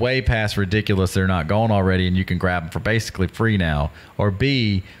 it's way past ridiculous they're not gone already and you can grab them for basically free now, or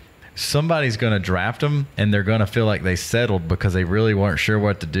B, somebody's going to draft them and they're going to feel like they settled because they really weren't sure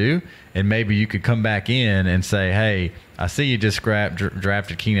what to do, and maybe you could come back in and say, hey, I see you just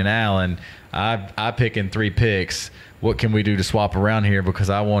drafted Keenan Allen. I pick in 3 picks. What can we do to swap around here because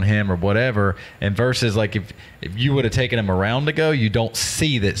I want him or whatever? And versus like if you would have taken him a round ago, you don't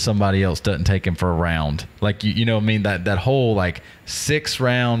see that somebody else doesn't take him for a round. Like, you know what I mean? That whole like 6th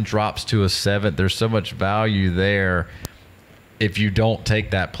round drops to a 7th. There's so much value there if you don't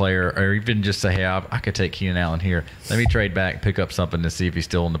take that player, or even just say, hey, I could take Keenan Allen here. Let me trade back, pick up something to see if he's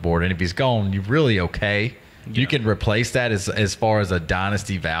still on the board. And if he's gone, you're really okay. Yeah. You can replace that as far as a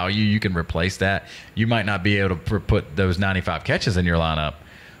dynasty value. You can replace that. You might not be able to put those 95 catches in your lineup,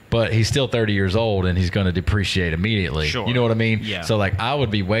 but he's still 30 years old and he's going to depreciate immediately. Sure. You know what I mean? Yeah. So like I would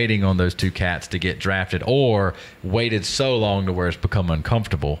be waiting on those 2 cats to get drafted, or waited so long to where it's become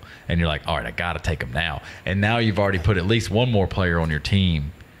uncomfortable and you're like, all right, I got to take them now. And now you've already put at least one more player on your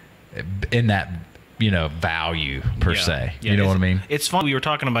team in that, value per se. Yeah. You know what I mean? It's fun. We were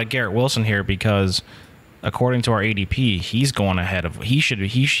talking about Garrett Wilson here because according to our ADP, he's going ahead of. He should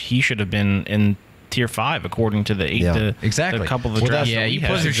have been in tier 5 according to the exactly the couple of the drafts. Yeah, you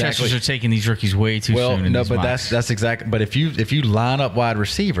are taking these rookies way too soon. No, but that's exactly. But if you line up wide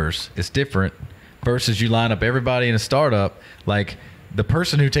receivers, it's different versus you line up everybody in a startup. Like the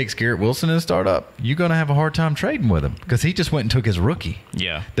person who takes Garrett Wilson in a startup, you're going to have a hard time trading with him because he just went and took his rookie.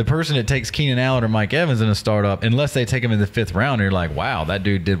 Yeah. The person that takes Keenan Allen or Mike Evans in a startup, unless they take him in the 5th round, you're like, wow, that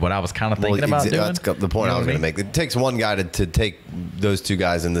dude did what I was kind of thinking about doing. That's the point I was going to make. It takes one guy to take those 2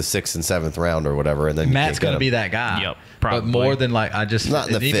 guys in the 6th and 7th round or whatever, and then Matt's going to be that guy. Yep. Probably. But more than not in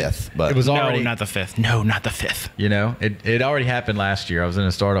the 5th, but it was already not the 5th. No, not the 5th. It already happened last year. I was in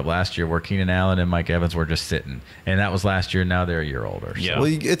a startup last year where Keenan Allen and Mike Evans were just sitting, and that was last year. Now they're a year older. Yeah. So.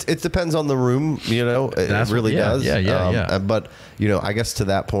 Well, it depends on the room. It really does. Yeah. But I guess to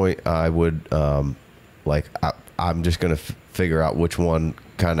that point, I would I'm just going to figure out which one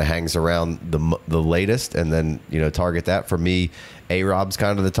kind of hangs around the latest, and then target that. For me, A-Rob's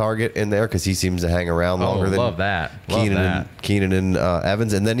kind of the target in there because he seems to hang around longer than Keenan and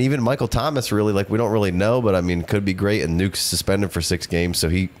Evans, and then even Michael Thomas. Really, we don't really know, but I mean, could be great. And Nuke's suspended for 6 games, so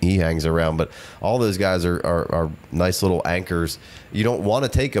he hangs around. But all those guys are nice little anchors. You don't want to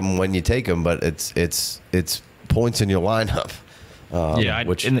take them when you take them, but it's points in your lineup.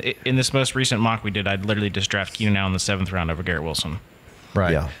 In this most recent mock we did, I'd literally just draft Keenan Allen in the 7th round over Garrett Wilson.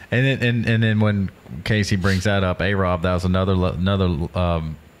 Right. Yeah. And then when Casey brings that up, A-Rob, that was another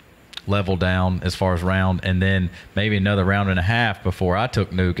level down as far as round, and then maybe another round and a half before I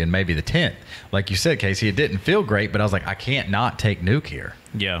took Nuke, and maybe the 10th. Like you said, Casey, it didn't feel great, but I was like, I can't not take Nuke here.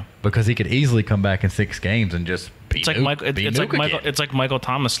 Yeah. Because he could easily come back in 6 games and just be Nuke. It's like Michael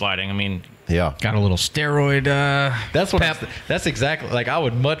Thomas sliding. I mean, yeah, got a little steroid. That's exactly like I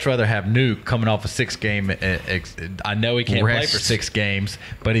would much rather have Nuke coming off a 6-game. I know he can't play for 6 games,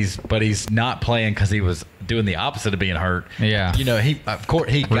 but he's not playing because he was doing the opposite of being hurt. Yeah, he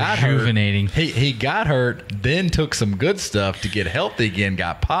got hurt. He got hurt, then took some good stuff to get healthy again.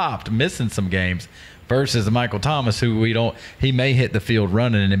 Got popped, missing some games. Versus Michael Thomas, who he may hit the field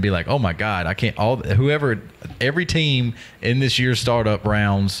running and be like, oh my God, I can't. Every team in this year's startup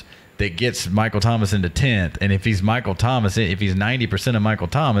rounds that gets Michael Thomas into 10th, and if he's Michael Thomas, if he's 90% of Michael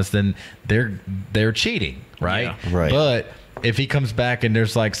Thomas, then they're cheating, right? Yeah. Right. But if he comes back and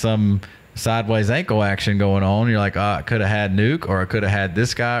there's like some sideways ankle action going on, you're like, I could have had Nuke, or I could have had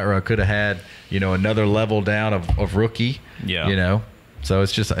this guy, or I could have had another level down of rookie. Yeah. So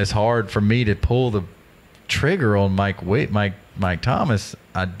it's hard for me to pull the trigger on Mike Thomas.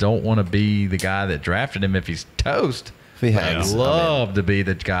 I don't want to be the guy that drafted him if he's toast. I'd love to be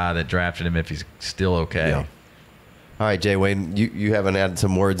the guy that drafted him if he's still okay. Yeah. All right, Jay Wayne, you haven't added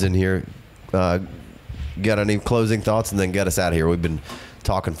some words in here. Got any closing thoughts, and then get us out of here? We've been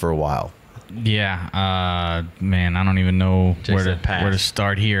talking for a while. Yeah, man, I don't even know where to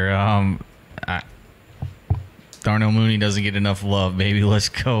start here. Darnell Mooney doesn't get enough love, baby. Let's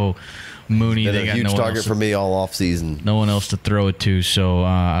go, Mooney. Been a huge target for me all off season. No one else to throw it to, so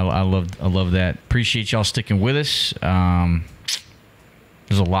I love that. Appreciate y'all sticking with us.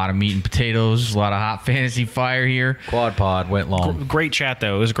 There's a lot of meat and potatoes, a lot of hot fantasy fire here. Quad pod went long. Great chat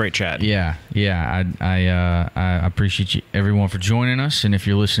though. It was a great chat. Yeah. I appreciate everyone for joining us, and if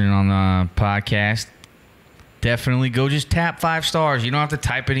you're listening on the podcast, definitely go just tap 5 stars. You don't have to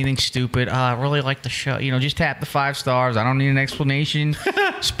type anything stupid. I really like the show. Just tap the 5 stars. I don't need an explanation.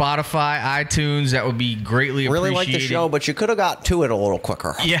 Spotify, iTunes, that would be greatly appreciated. Really like the show, but you could have got to it a little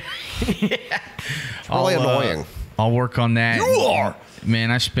quicker. Yeah. It's really annoying. I'll work on that. You are.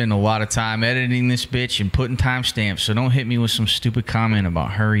 Man, I spend a lot of time editing this bitch and putting timestamps, so don't hit me with some stupid comment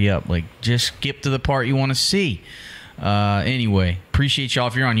about hurry up. Just skip to the part you want to see. Anyway, appreciate y'all.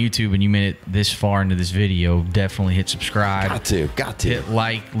 If you're on YouTube and you made it this far into this video, definitely hit subscribe. Got to. Hit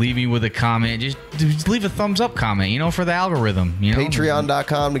like, leave me with a comment. Just leave a thumbs up comment, for the algorithm.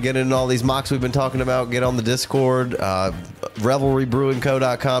 Patreon.com to get into all these mocks we've been talking about. Get on the Discord.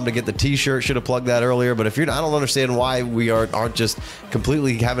 RevelryBrewingCo.com to get the T-shirt. Should have plugged that earlier. But if I don't understand why we aren't just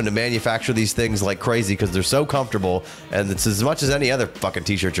completely having to manufacture these things like crazy, because they're so comfortable and it's as much as any other fucking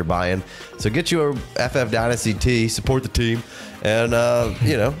T-shirt you're buying. So get you a FF Dynasty T. Support the team, and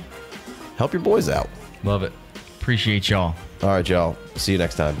help your boys out. Love it. Appreciate y'all. All right, y'all. See you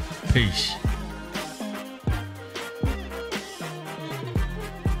next time. Peace.